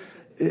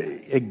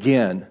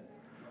 Again,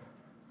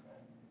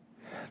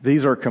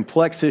 these are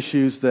complex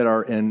issues that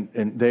are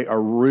they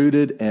are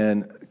rooted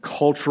in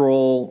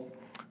cultural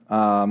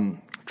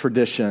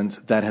traditions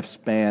that have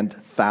spanned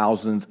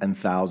thousands and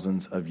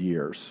thousands of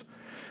years.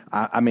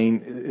 I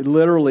mean,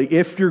 literally,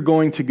 if you're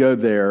going to go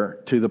there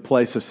to the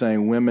place of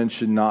saying women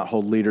should not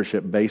hold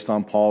leadership based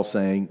on Paul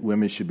saying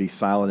women should be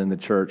silent in the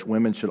church,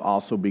 women should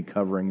also be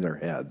covering their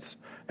heads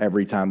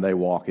every time they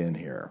walk in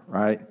here,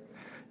 right?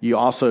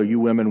 You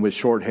women with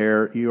short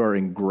hair, you are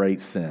in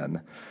great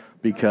sin,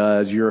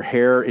 because your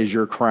hair is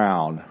your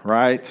crown,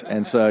 right?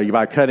 And so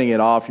by cutting it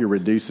off, you're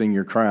reducing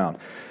your crown.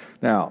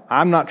 Now,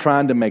 I'm not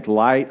trying to make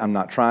light. I'm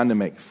not trying to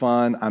make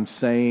fun. I'm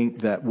saying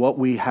that what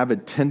we have a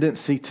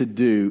tendency to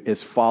do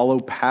is follow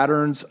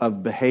patterns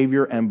of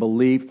behavior and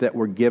belief that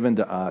were given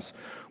to us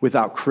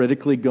without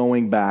critically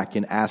going back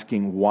and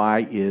asking,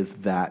 why is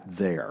that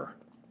there?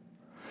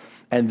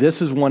 And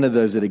this is one of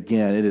those that,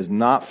 again, it is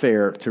not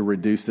fair to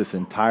reduce this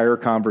entire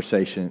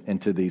conversation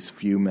into these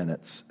few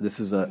minutes. This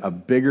is a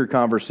bigger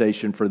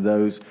conversation for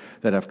those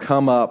that have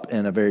come up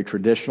in a very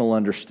traditional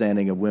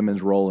understanding of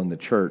women's role in the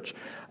church.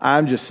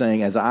 I'm just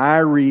saying, as I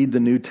read the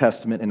New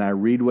Testament and I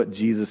read what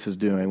Jesus is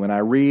doing, when I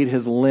read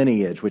his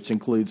lineage, which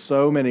includes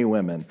so many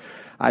women,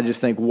 I just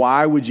think,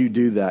 why would you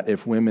do that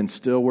if women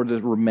still were to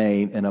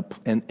remain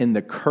in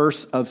the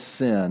curse of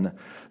sin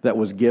that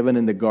was given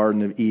in the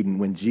Garden of Eden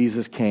when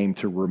Jesus came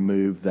to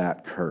remove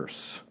that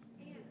curse?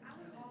 And I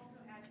would also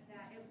add to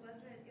that, it was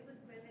women, it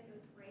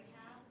was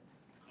Rahab,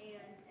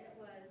 and it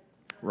was...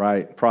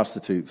 Right,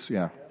 prostitutes,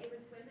 yeah. It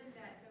was women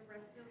that the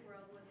rest of the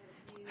world would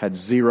have viewed... Had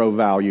zero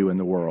value in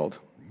the world.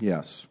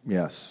 Yes.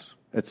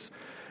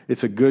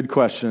 It's a good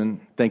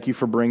question. Thank you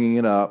for bringing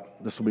it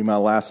up. This will be my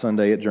last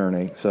Sunday at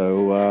Journey,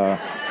 so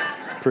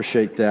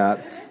appreciate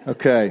that.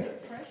 Okay.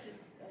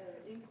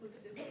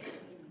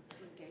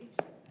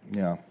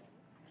 Yeah.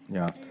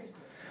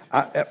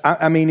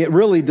 I mean, it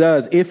really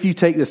does. If you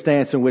take the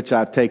stance in which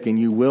I've taken,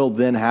 you will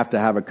then have to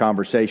have a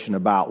conversation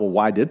about, well,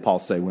 why did Paul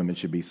say women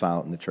should be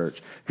silent in the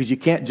church? Because you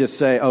can't just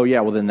say, oh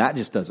yeah, well then that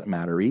just doesn't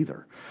matter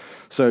either.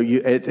 So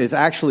it's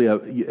actually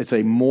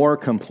a more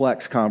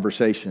complex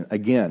conversation.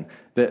 Again,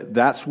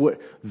 that's what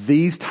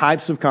these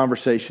types of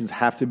conversations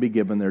have to be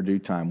given their due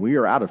time. We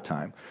are out of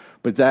time,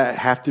 but that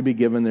have to be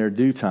given their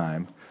due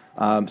time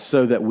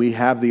so that we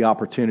have the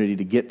opportunity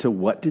to get to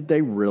what did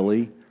they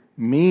really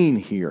mean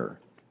here.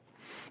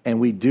 And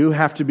we do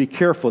have to be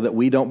careful that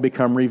we don't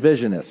become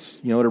revisionists.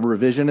 You know what a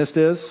revisionist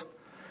is?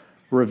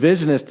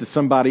 Revisionist is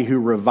somebody who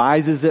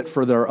revises it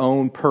for their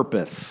own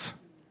purpose.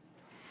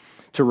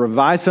 To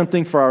revise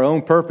something for our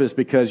own purpose,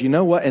 because you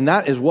know what? And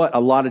that is what a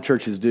lot of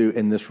churches do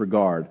in this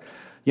regard.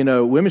 You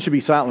know, women should be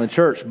silent in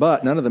church,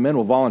 but none of the men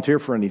will volunteer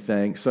for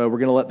anything, so we're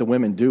going to let the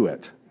women do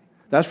it.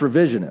 That's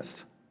revisionist.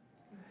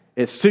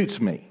 It suits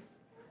me.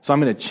 So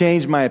I'm going to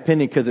change my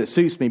opinion because it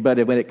suits me,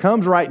 but when it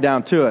comes right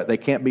down to it, they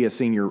can't be a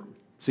senior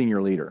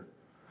leader.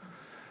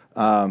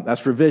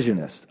 That's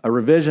revisionist. A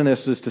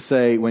revisionist is to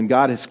say, when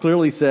God has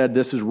clearly said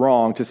this is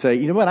wrong, to say,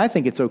 you know what, I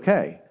think it's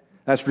okay.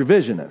 That's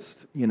revisionist.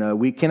 You know,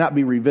 we cannot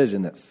be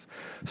revisionists.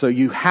 So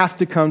you have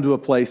to come to a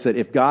place that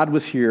if God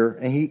was here,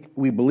 and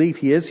we believe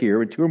He is here,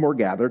 with two or more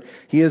gathered,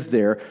 He is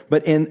there.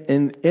 But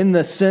in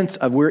the sense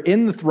of we're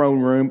in the throne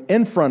room,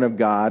 in front of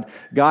God,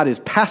 God is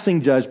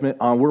passing judgment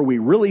on were we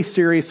really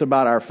serious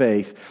about our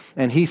faith.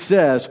 And He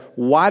says,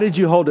 why did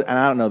you hold it? And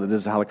I don't know that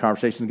this is how the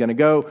conversation is going to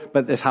go,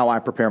 but that's how I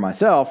prepare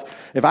myself.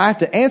 If I have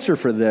to answer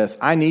for this,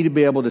 I need to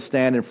be able to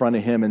stand in front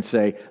of Him and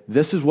say,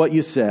 this is what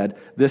you said.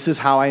 This is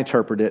how I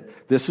interpret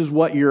it. This is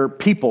what your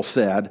people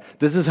said.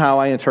 This is how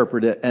I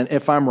interpret it. And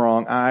if I'm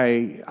wrong,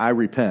 I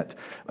repent.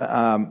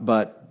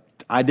 But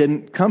I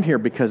didn't come here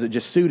because it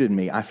just suited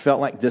me. I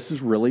felt like this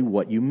is really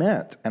what you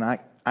meant. And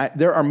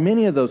there are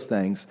many of those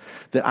things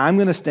that I'm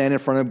going to stand in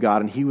front of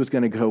God and He was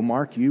going to go,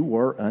 Mark, you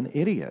were an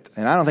idiot.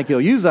 And I don't think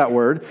He'll use that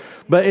word,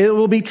 but it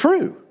will be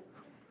true.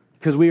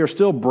 Because we are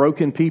still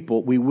broken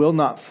people. We will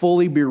not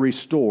fully be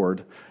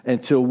restored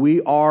until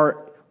we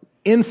are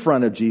in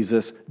front of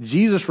Jesus.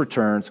 Jesus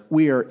returns.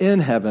 We are in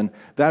heaven.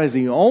 That is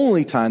the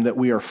only time that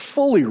we are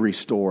fully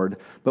restored,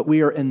 but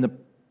we are in the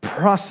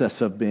process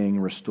of being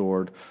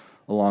restored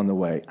along the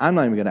way. I'm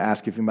not even going to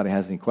ask if anybody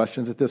has any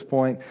questions at this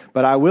point,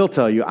 but I will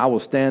tell you, I will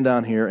stand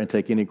down here and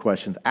take any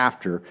questions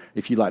after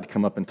if you'd like to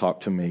come up and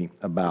talk to me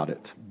about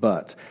it.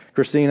 But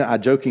Christina, I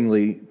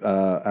jokingly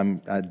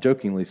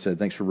said,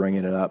 thanks for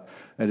bringing it up.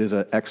 It is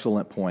an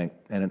excellent point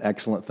and an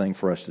excellent thing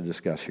for us to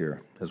discuss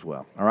here as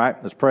well. All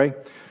right, let's pray.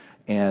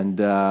 And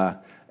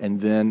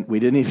then we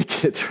didn't even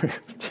get through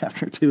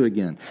chapter 2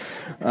 again.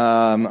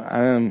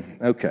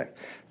 Okay,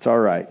 it's all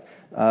right.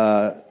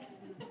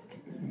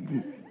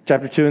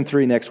 Chapter 2 and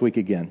 3 next week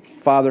again.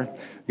 Father,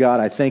 God,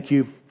 I thank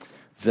you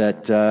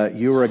that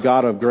you are a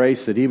God of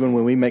grace, that even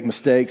when we make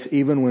mistakes,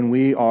 even when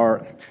we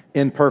are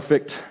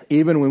imperfect,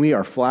 even when we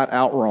are flat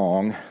out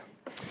wrong,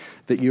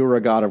 that you are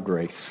a God of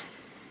grace.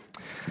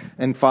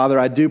 And Father,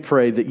 I do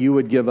pray that you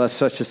would give us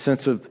such a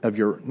sense of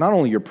your, not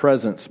only your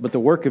presence, but the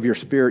work of your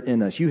Spirit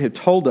in us. You have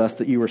told us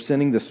that you were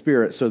sending the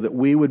Spirit so that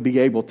we would be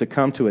able to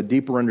come to a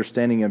deeper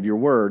understanding of your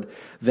word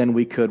than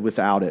we could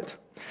without it.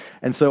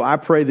 And so I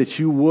pray that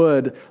you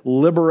would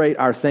liberate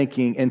our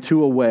thinking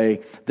into a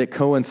way that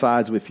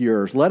coincides with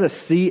yours. Let us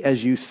see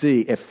as you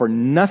see. If for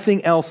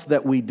nothing else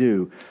that we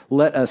do,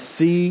 let us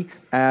see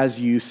as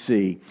you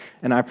see.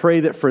 And I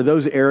pray that for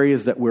those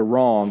areas that we're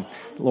wrong,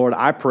 Lord,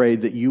 I pray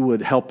that you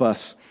would help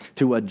us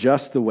to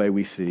adjust the way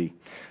we see.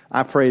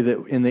 I pray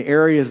that in the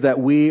areas that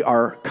we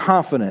are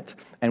confident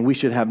and we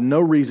should have no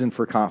reason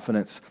for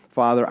confidence,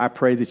 Father, I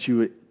pray that you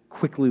would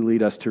quickly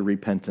lead us to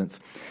repentance.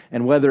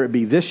 And whether it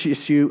be this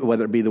issue,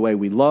 whether it be the way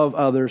we love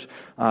others,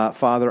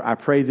 Father, I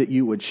pray that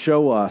you would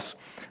show us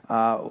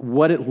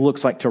what it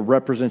looks like to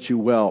represent you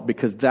well,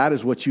 because that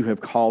is what you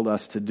have called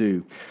us to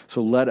do.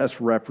 So let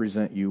us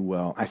represent you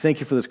well. I thank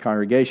you for this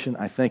congregation.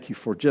 I thank you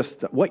for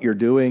just what you're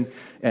doing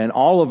in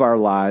all of our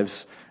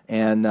lives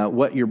and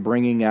what you're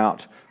bringing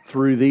out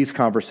through these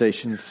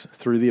conversations,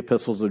 through the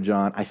epistles of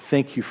John. I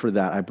thank you for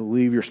that. I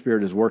believe your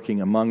Spirit is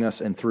working among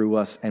us and through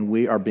us, and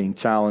we are being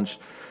challenged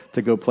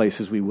to go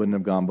places we wouldn't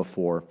have gone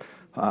before.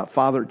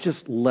 Father,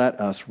 just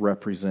let us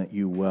represent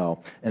you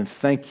well. And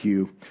thank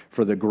you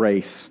for the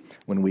grace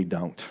when we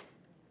don't.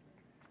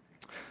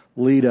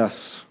 Lead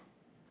us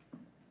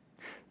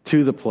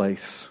to the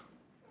place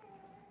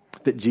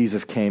that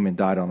Jesus came and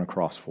died on a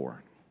cross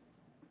for.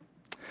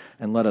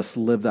 And let us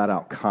live that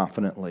out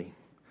confidently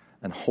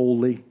and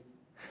wholly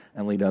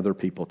and lead other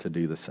people to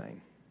do the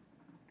same.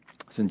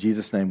 It's in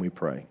Jesus' name we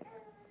pray.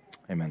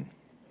 Amen.